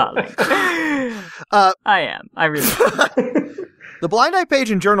 Oh, darling. I am. I really am. The Blind Eye page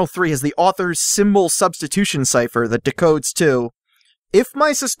in Journal 3 is the author's symbol substitution cipher that decodes to, if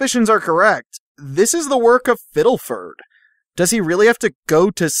my suspicions are correct, this is the work of Fiddleford. Does he really have to go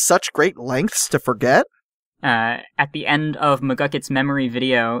to such great lengths to forget? At the end of McGucket's memory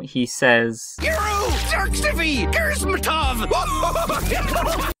video, he says,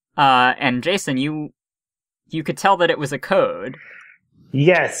 and Jason, you could tell that it was a code.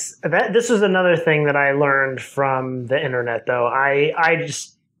 Yes, this was another thing that I learned from the internet, though. I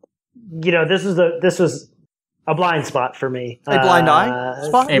just, this was a blind spot for me. A blind eye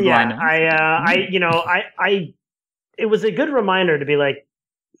spot? A blind eye. It was a good reminder to be like,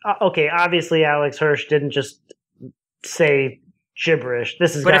 okay, obviously Alex Hirsch didn't just say gibberish.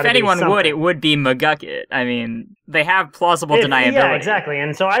 This is. But if anyone would, it would be McGucket. I mean, they have plausible deniability. Yeah, exactly.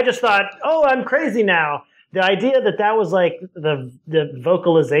 And so I just thought, oh, I'm crazy now. The idea that was like the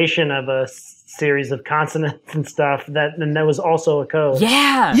vocalization of a series of consonants and stuff, and that was also a code.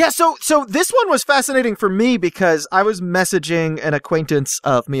 Yeah. Yeah, so this one was fascinating for me because I was messaging an acquaintance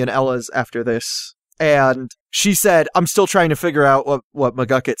of me and Ella's after this, and she said, I'm still trying to figure out what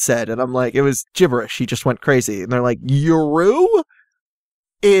McGucket said. And I'm like, it was gibberish. He just went crazy. And they're like, Yuru?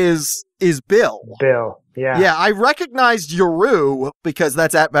 is Bill. Bill, yeah. Yeah, I recognized Yoru because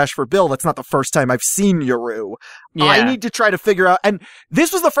that's @bash for Bill. That's not the first time I've seen Yoru. Yeah. I need to try to figure out, and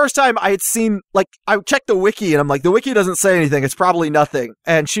this was the first time I had seen, like, I checked the wiki and I'm like, the wiki doesn't say anything. It's probably nothing.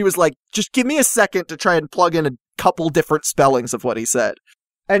 And she was like, just give me a second to try and plug in a couple different spellings of what he said.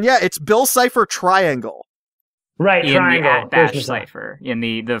 And yeah, it's Bill Cipher Triangle. Right, in triangle. the @bash cipher, in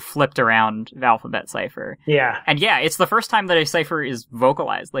the flipped around alphabet cipher. Yeah. And yeah, it's the first time that a cipher is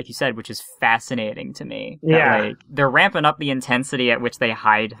vocalized, like you said, which is fascinating to me. Yeah. Like, they're ramping up the intensity at which they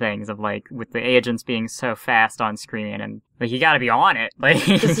hide things, of like, with the agents being so fast on screen, and like, you gotta be on it. Like,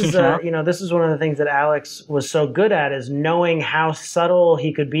 this is this is one of the things that Alex was so good at, is knowing how subtle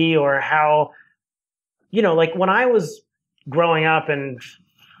he could be, or how, like when I was growing up and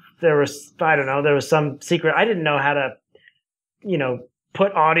there was some secret. I didn't know how to,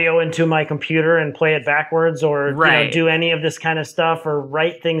 put audio into my computer and play it backwards, or do any of this kind of stuff, or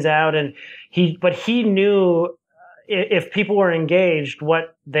write things out. And he knew if people were engaged,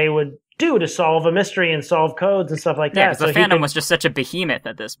 what they would do to solve a mystery and solve codes and stuff like that. Yeah, because the fandom was just such a behemoth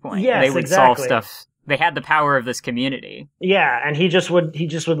at this point. Yes, they would solve stuff. They had the power of this community. Yeah, and he just would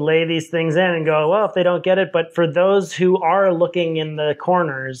lay these things in and go, well, if they don't get it, but for those who are looking in the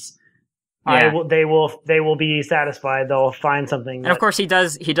corners, they will be satisfied. They'll find something. And of course, he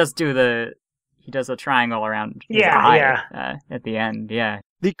does a triangle around his eye at the end. Yeah.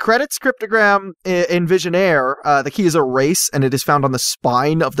 The credits cryptogram in Visionaire, the key is a race, and it is found on the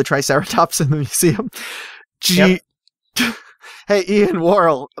spine of the Triceratops in the museum. Hey, Ian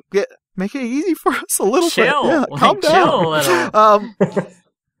Worrell, make it easy for us a little bit. Yeah, calm down. Chill a little.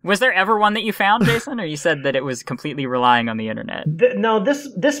 Was there ever one that you found, Jason, or you said that it was completely relying on the internet? No,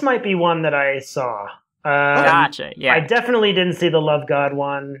 this might be one that I saw. Gotcha. Yeah, I definitely didn't see the Love God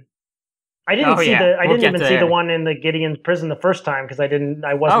one. I didn't see the one in the Gideon's prison the first time because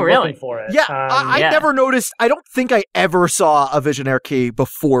I wasn't looking for it. Yeah, I never noticed. I don't think I ever saw a Visionaire key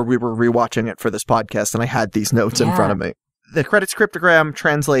before we were rewatching it for this podcast, and I had these notes in front of me. The credits cryptogram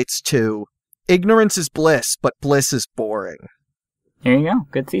translates to ignorance is bliss, but bliss is boring. There you go.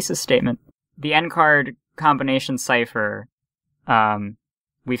 Good thesis statement. The end card combination cipher.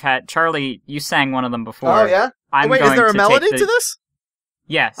 We've had Charlie. You sang one of them before. Oh yeah. Wait, is there a melody to this?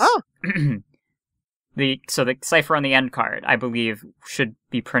 Yes. Oh. The cipher on the end card, I believe, should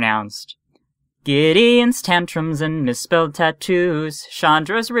be pronounced Gideon's tantrums and misspelled tattoos,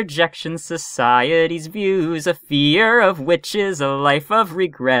 Chandra's rejection, society's views, a fear of witches, a life of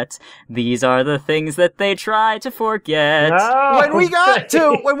regret. These are the things that they try to forget.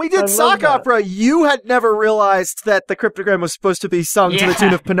 When we did sock opera, you had never realized that the cryptogram was supposed to be sung to the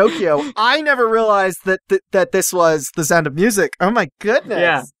tune of Pinocchio. I never realized that this was The Sound of Music. Oh my goodness.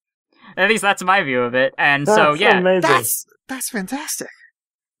 Yeah. At least that's my view of it. And amazing. That's fantastic.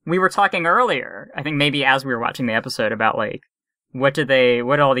 We were talking earlier, I think maybe as we were watching the episode, about like, what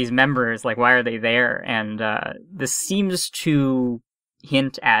are all these members, like, why are they there? And this seems to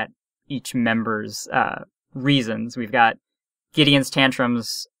hint at each member's reasons. We've got Gideon's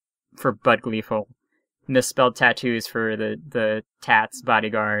tantrums for Bud Gleeful, misspelled tattoos for the Tats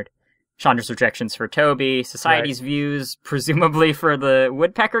bodyguard, Chandra's rejections for Toby, society's views, presumably for the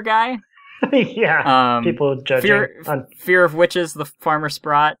woodpecker guy. Yeah, people judging. Fear of witches, the farmer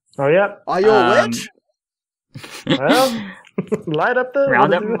Sprott. Oh, yeah. Are you a witch? Well, light up the...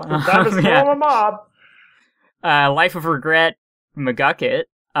 Round up... Time to storm a mob. Life of regret, McGucket.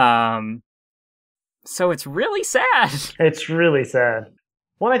 So it's really sad. It's really sad.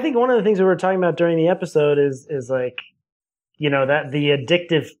 Well, I think one of the things we were talking about during the episode is like, that the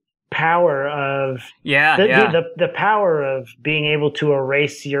addictive power of... The power of being able to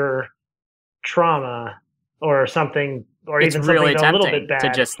erase your trauma or something, or it's even really something a little bit bad. To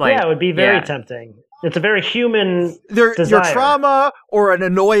just like, it would be very tempting. It's a very human desire. Your trauma or an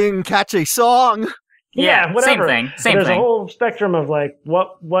annoying catchy song. Yeah, whatever. Same thing. There's a whole spectrum of like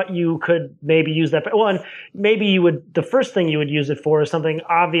what you could maybe use that. Well, and maybe the first thing you would use it for is something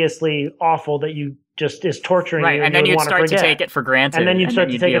obviously awful that you just is torturing you. And then you'd start to take it for granted. And then you'd start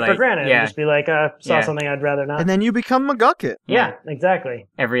to take it for granted. And just be like, saw something I'd rather not. And then you become McGucket. Yeah, exactly.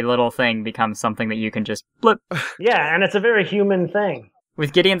 Every little thing becomes something that you can just blip. Yeah, and it's a very human thing.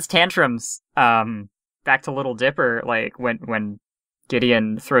 With Gideon's tantrums, back to Little Dipper, like when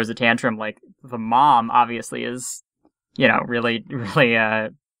Gideon throws a tantrum, like the mom obviously is, really, really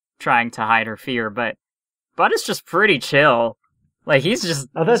trying to hide her fear, but Bud is just pretty chill. Like he's just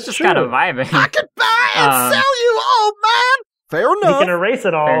kind of vibing. I could buy and sell you, old man. Fair enough. He can erase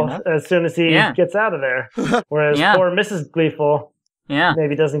it all as soon as he gets out of there. Whereas poor Mrs. Gleeful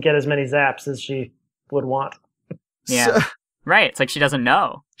maybe doesn't get as many zaps as she would want. Yeah. Right. It's like she doesn't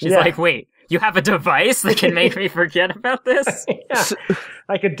know. She's like, wait, you have a device that can make me forget about this? Yeah.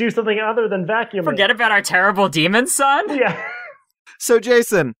 I could do something other than vacuum. Forget about our terrible demon son? Yeah. So,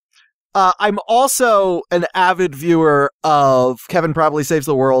 Jason, I'm also an avid viewer of Kevin Probably Saves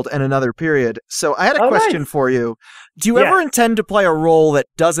the World and Another Period. So I had a question for you. Do you ever intend to play a role that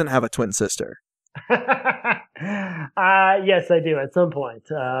doesn't have a twin sister? Yes, I do at some point.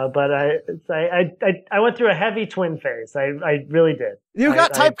 But I went through a heavy twin phase. I really did. You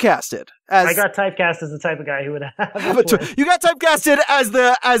got typecasted. I got typecast as the type of guy who would have a twin. You got typecasted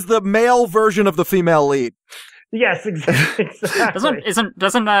as the male version of the female lead. Yes, exactly.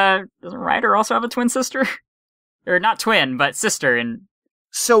 Doesn't Ryder also have a twin sister? Or not twin, but sister. And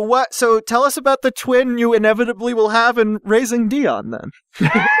so tell us about the twin you inevitably will have in Raising Dion, then.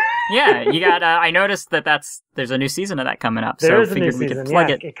 Yeah, you got. I noticed there's a new season of that coming up. There is so a new season.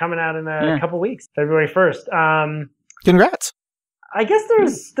 It's coming out in a couple weeks, February 1st. Congrats. I guess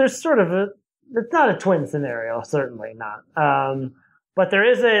there's sort of it's not a twin scenario, certainly not. But there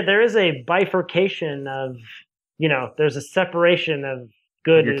is a bifurcation of, there's a separation of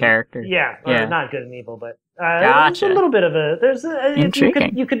good your character. Or not good and evil, but gotcha. There's a little bit of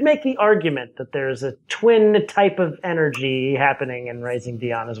Intriguing. You could make the argument that there's a twin type of energy happening in Raising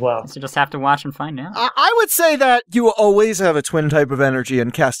Dion as well. So just have to watch and find out. I would say that you always have a twin type of energy,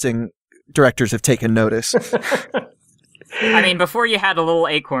 and casting directors have taken notice. I mean, before you had a little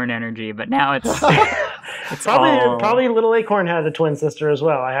acorn energy, but now it's probably Little Acorn had a twin sister as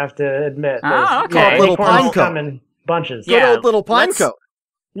well. I have to admit. Oh, okay. Little Pinecoat. Come in bunches. Good old Little Pinecoat.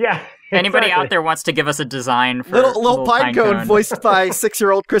 Yeah. Anybody exactly. out there wants to give us a design for Little Pinecone, voiced by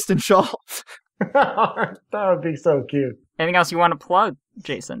 6-year-old Kristen Shaw. That would be so cute. Anything else you want to plug,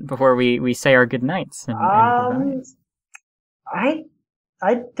 Jason, before we say our good nights? I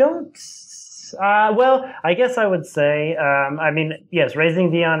don't. Well, I guess I would say. Yes,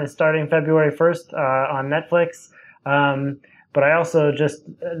 Raising Dion is starting February 1st on Netflix. But I also just,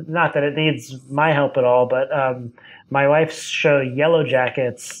 not that it needs my help at all, but my wife's show Yellow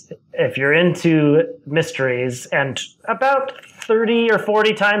Jackets, if you're into mysteries and about 30 or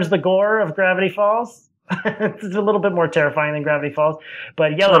 40 times the gore of Gravity Falls, it's a little bit more terrifying than Gravity Falls,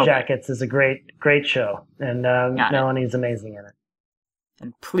 but Yellow Jackets is a great show, and Melanie's amazing in it.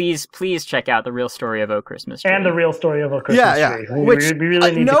 And please check out The Real Story of O Christmas Tree. And The Real Story of O Christmas Tree. Which, we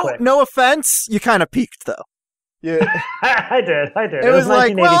really need to click. No offense, you kind of peaked, though. Yeah, I did. It was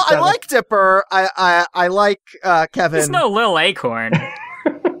like, well, I like Dipper. I like Kevin. There's no Lil Acorn.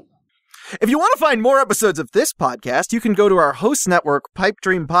 If you want to find more episodes of this podcast, you can go to our host network,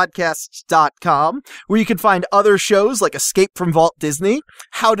 pipedreampodcasts.com, where you can find other shows like Escape from Walt Disney,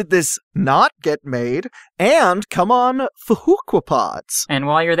 How Did This Not Get Made, and Come On Fahuquapods. And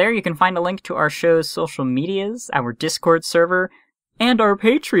while you're there, you can find a link to our show's social medias, our Discord server, and our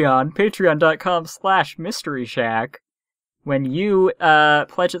Patreon, patreon.com/Mystery Shack. When you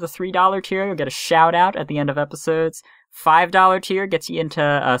pledge at the $3 tier, you'll get a shout out at the end of episodes. $5 tier gets you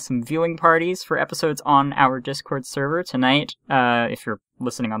into some viewing parties for episodes on our Discord server. Tonight, if you're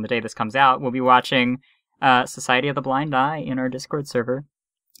listening on the day this comes out, we'll be watching Society of the Blind Eye in our Discord server.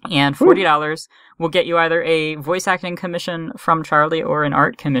 And $40 will get you either a voice acting commission from Charlie or an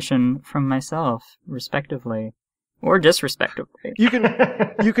art commission from myself, respectively. Or disrespectively. You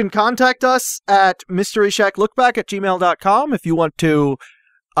can contact us at mysteryshacklookback@gmail.com if you want to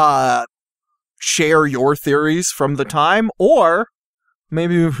share your theories from the time, or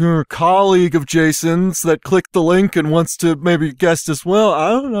maybe if you're a colleague of Jason's that clicked the link and wants to maybe guest as well. I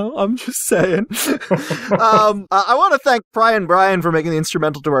don't know. I'm just saying. I want to thank Brian for making the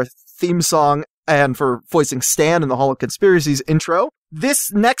instrumental to our theme song and for voicing Stan in the Hall of Conspiracies intro.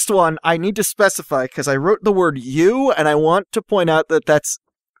 This next one, I need to specify because I wrote the word you, and I want to point out that that's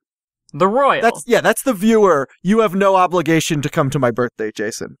the royal. That's the viewer. You have no obligation to come to my birthday,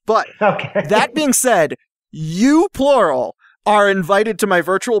 Jason. But that being said, you, plural, are invited to my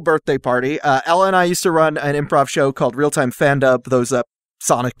virtual birthday party. Ella and I used to run an improv show called Real Time Fan Dub. Those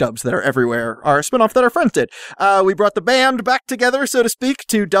Sonic dubs that are everywhere are a spinoff that our friends did. We brought the band back together, so to speak,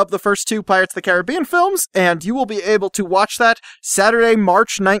 to dub the first 2 Pirates of the Caribbean films, and you will be able to watch that Saturday,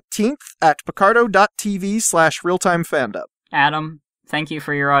 March 19th at picardo.tv/realtimefandub. Adam, thank you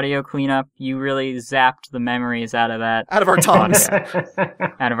for your audio cleanup. You really zapped the memories out of that. Out of our tongues.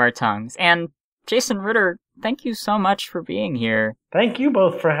 Out of our tongues. And Jason Ritter, thank you so much for being here. Thank you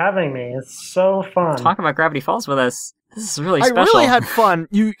both for having me. It's so fun. Talk about Gravity Falls with us. This is really special. I really had fun.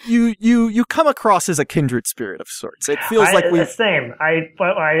 You come across as a kindred spirit of sorts. It feels like we. Same.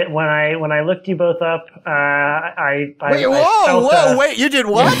 When I looked you both up, wait! You did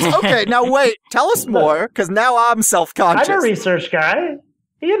what? Okay, now wait. Tell us more, because now I'm self-conscious. I'm a research guy.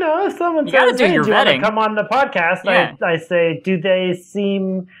 You know, if someone you says, do "Hey, your do you want to vetting. come on the podcast?" Yeah. I say, "Do they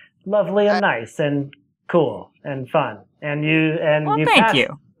seem lovely and nice and cool and fun?" And you thank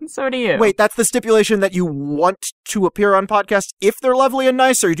you. So do you. Wait, that's the stipulation that you want to appear on podcasts if they're lovely and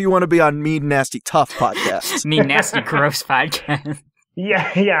nice, or do you want to be on Mean, Nasty, Tough podcasts? Mean, Nasty, Gross podcast.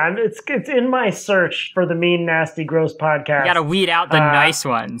 Yeah. It's in my search for the Mean, Nasty, Gross podcast. You gotta weed out the nice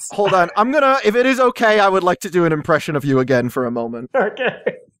ones. Hold on. If it is okay, I would like to do an impression of you again for a moment. Okay.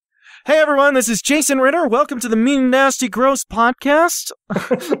 Hey everyone, this is Jason Ritter. Welcome to the Mean, Nasty, Gross podcast.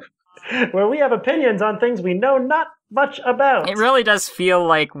 Where we have opinions on things we know not much about. It really does feel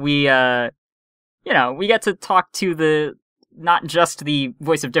like we get to talk to not just the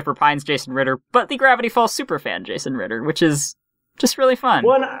voice of Dipper Pines, Jason Ritter, but the Gravity Falls superfan, Jason Ritter, which is just really fun.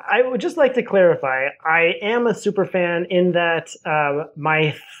 Well, I would just like to clarify, I am a superfan in that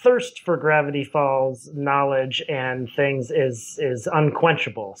my thirst for Gravity Falls knowledge and things is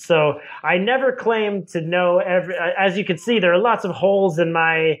unquenchable. So I never claim to know as you can see, there are lots of holes in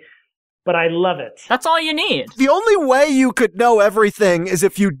but I love it. That's all you need. The only way you could know everything is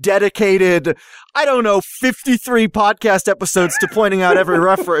if you dedicated, 53 podcast episodes to pointing out every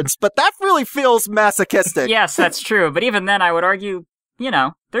reference, but that really feels masochistic. Yes, that's true. But even then, I would argue,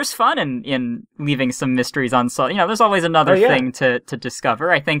 there's fun in leaving some mysteries unsolved. There's always another thing to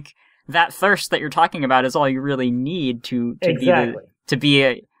discover. I think that thirst that you're talking about is all you really need to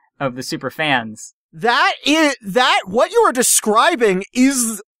be of the super fans. What you are describing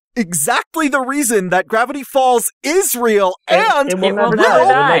is exactly the reason that Gravity Falls is real and it will never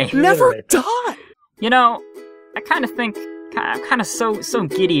die. Never die. I kind of think I'm kind of so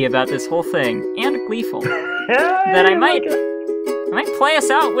giddy about this whole thing and gleeful that I might play us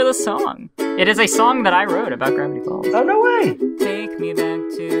out with a song. It is a song that I wrote about Gravity Falls. Oh, no way! Take me back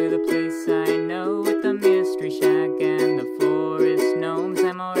to the place I know with the mystery shack and the forest gnomes.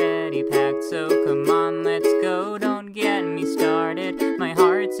 I'm already packed, so come on, let's go. Don't get me started. My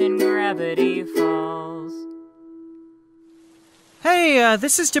heart's in Gravity Falls. Hey,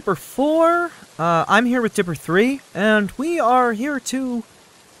 this is Dipper 4. I'm here with Dipper 3, and we are here to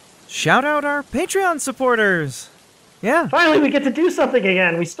shout out our Patreon supporters. Yeah. Finally, we get to do something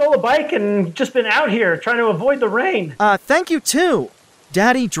again. We stole a bike and just been out here trying to avoid the rain. Thank you, too.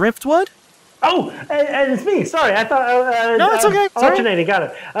 Daddy Driftwood? Oh, and it's me. Sorry, I thought... no, it's okay. Alternating, got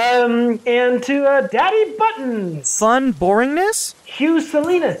it. And to Daddy Buttons. Fun Boringness? Hugh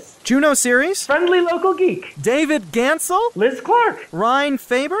Salinas. Juno Series. Friendly Local Geek. David Gansel. Liz Clark. Ryan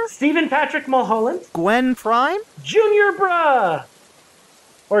Faber. Stephen Patrick Mulholland. Gwen Prime. Junior Bruh.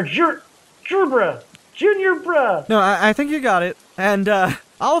 Or Jurbra. Junior Bruh. No, I think you got it. And,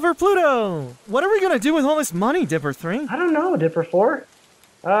 Oliver Pluto. What are we gonna do with all this money, Dipper 3? I don't know, Dipper 4.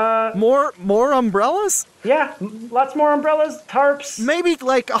 More umbrellas? Yeah, lots more umbrellas, tarps. Maybe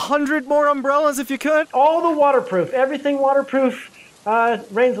like 100 more umbrellas if you could. All the waterproof, everything waterproof.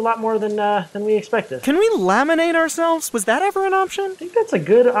 Rains a lot more than we expected. Can we laminate ourselves? Was that ever an option? I think that's a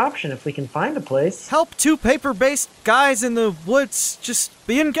good option if we can find a place. Help two paper-based guys in the woods just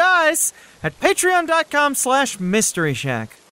being guys at patreon.com/mysteryshack.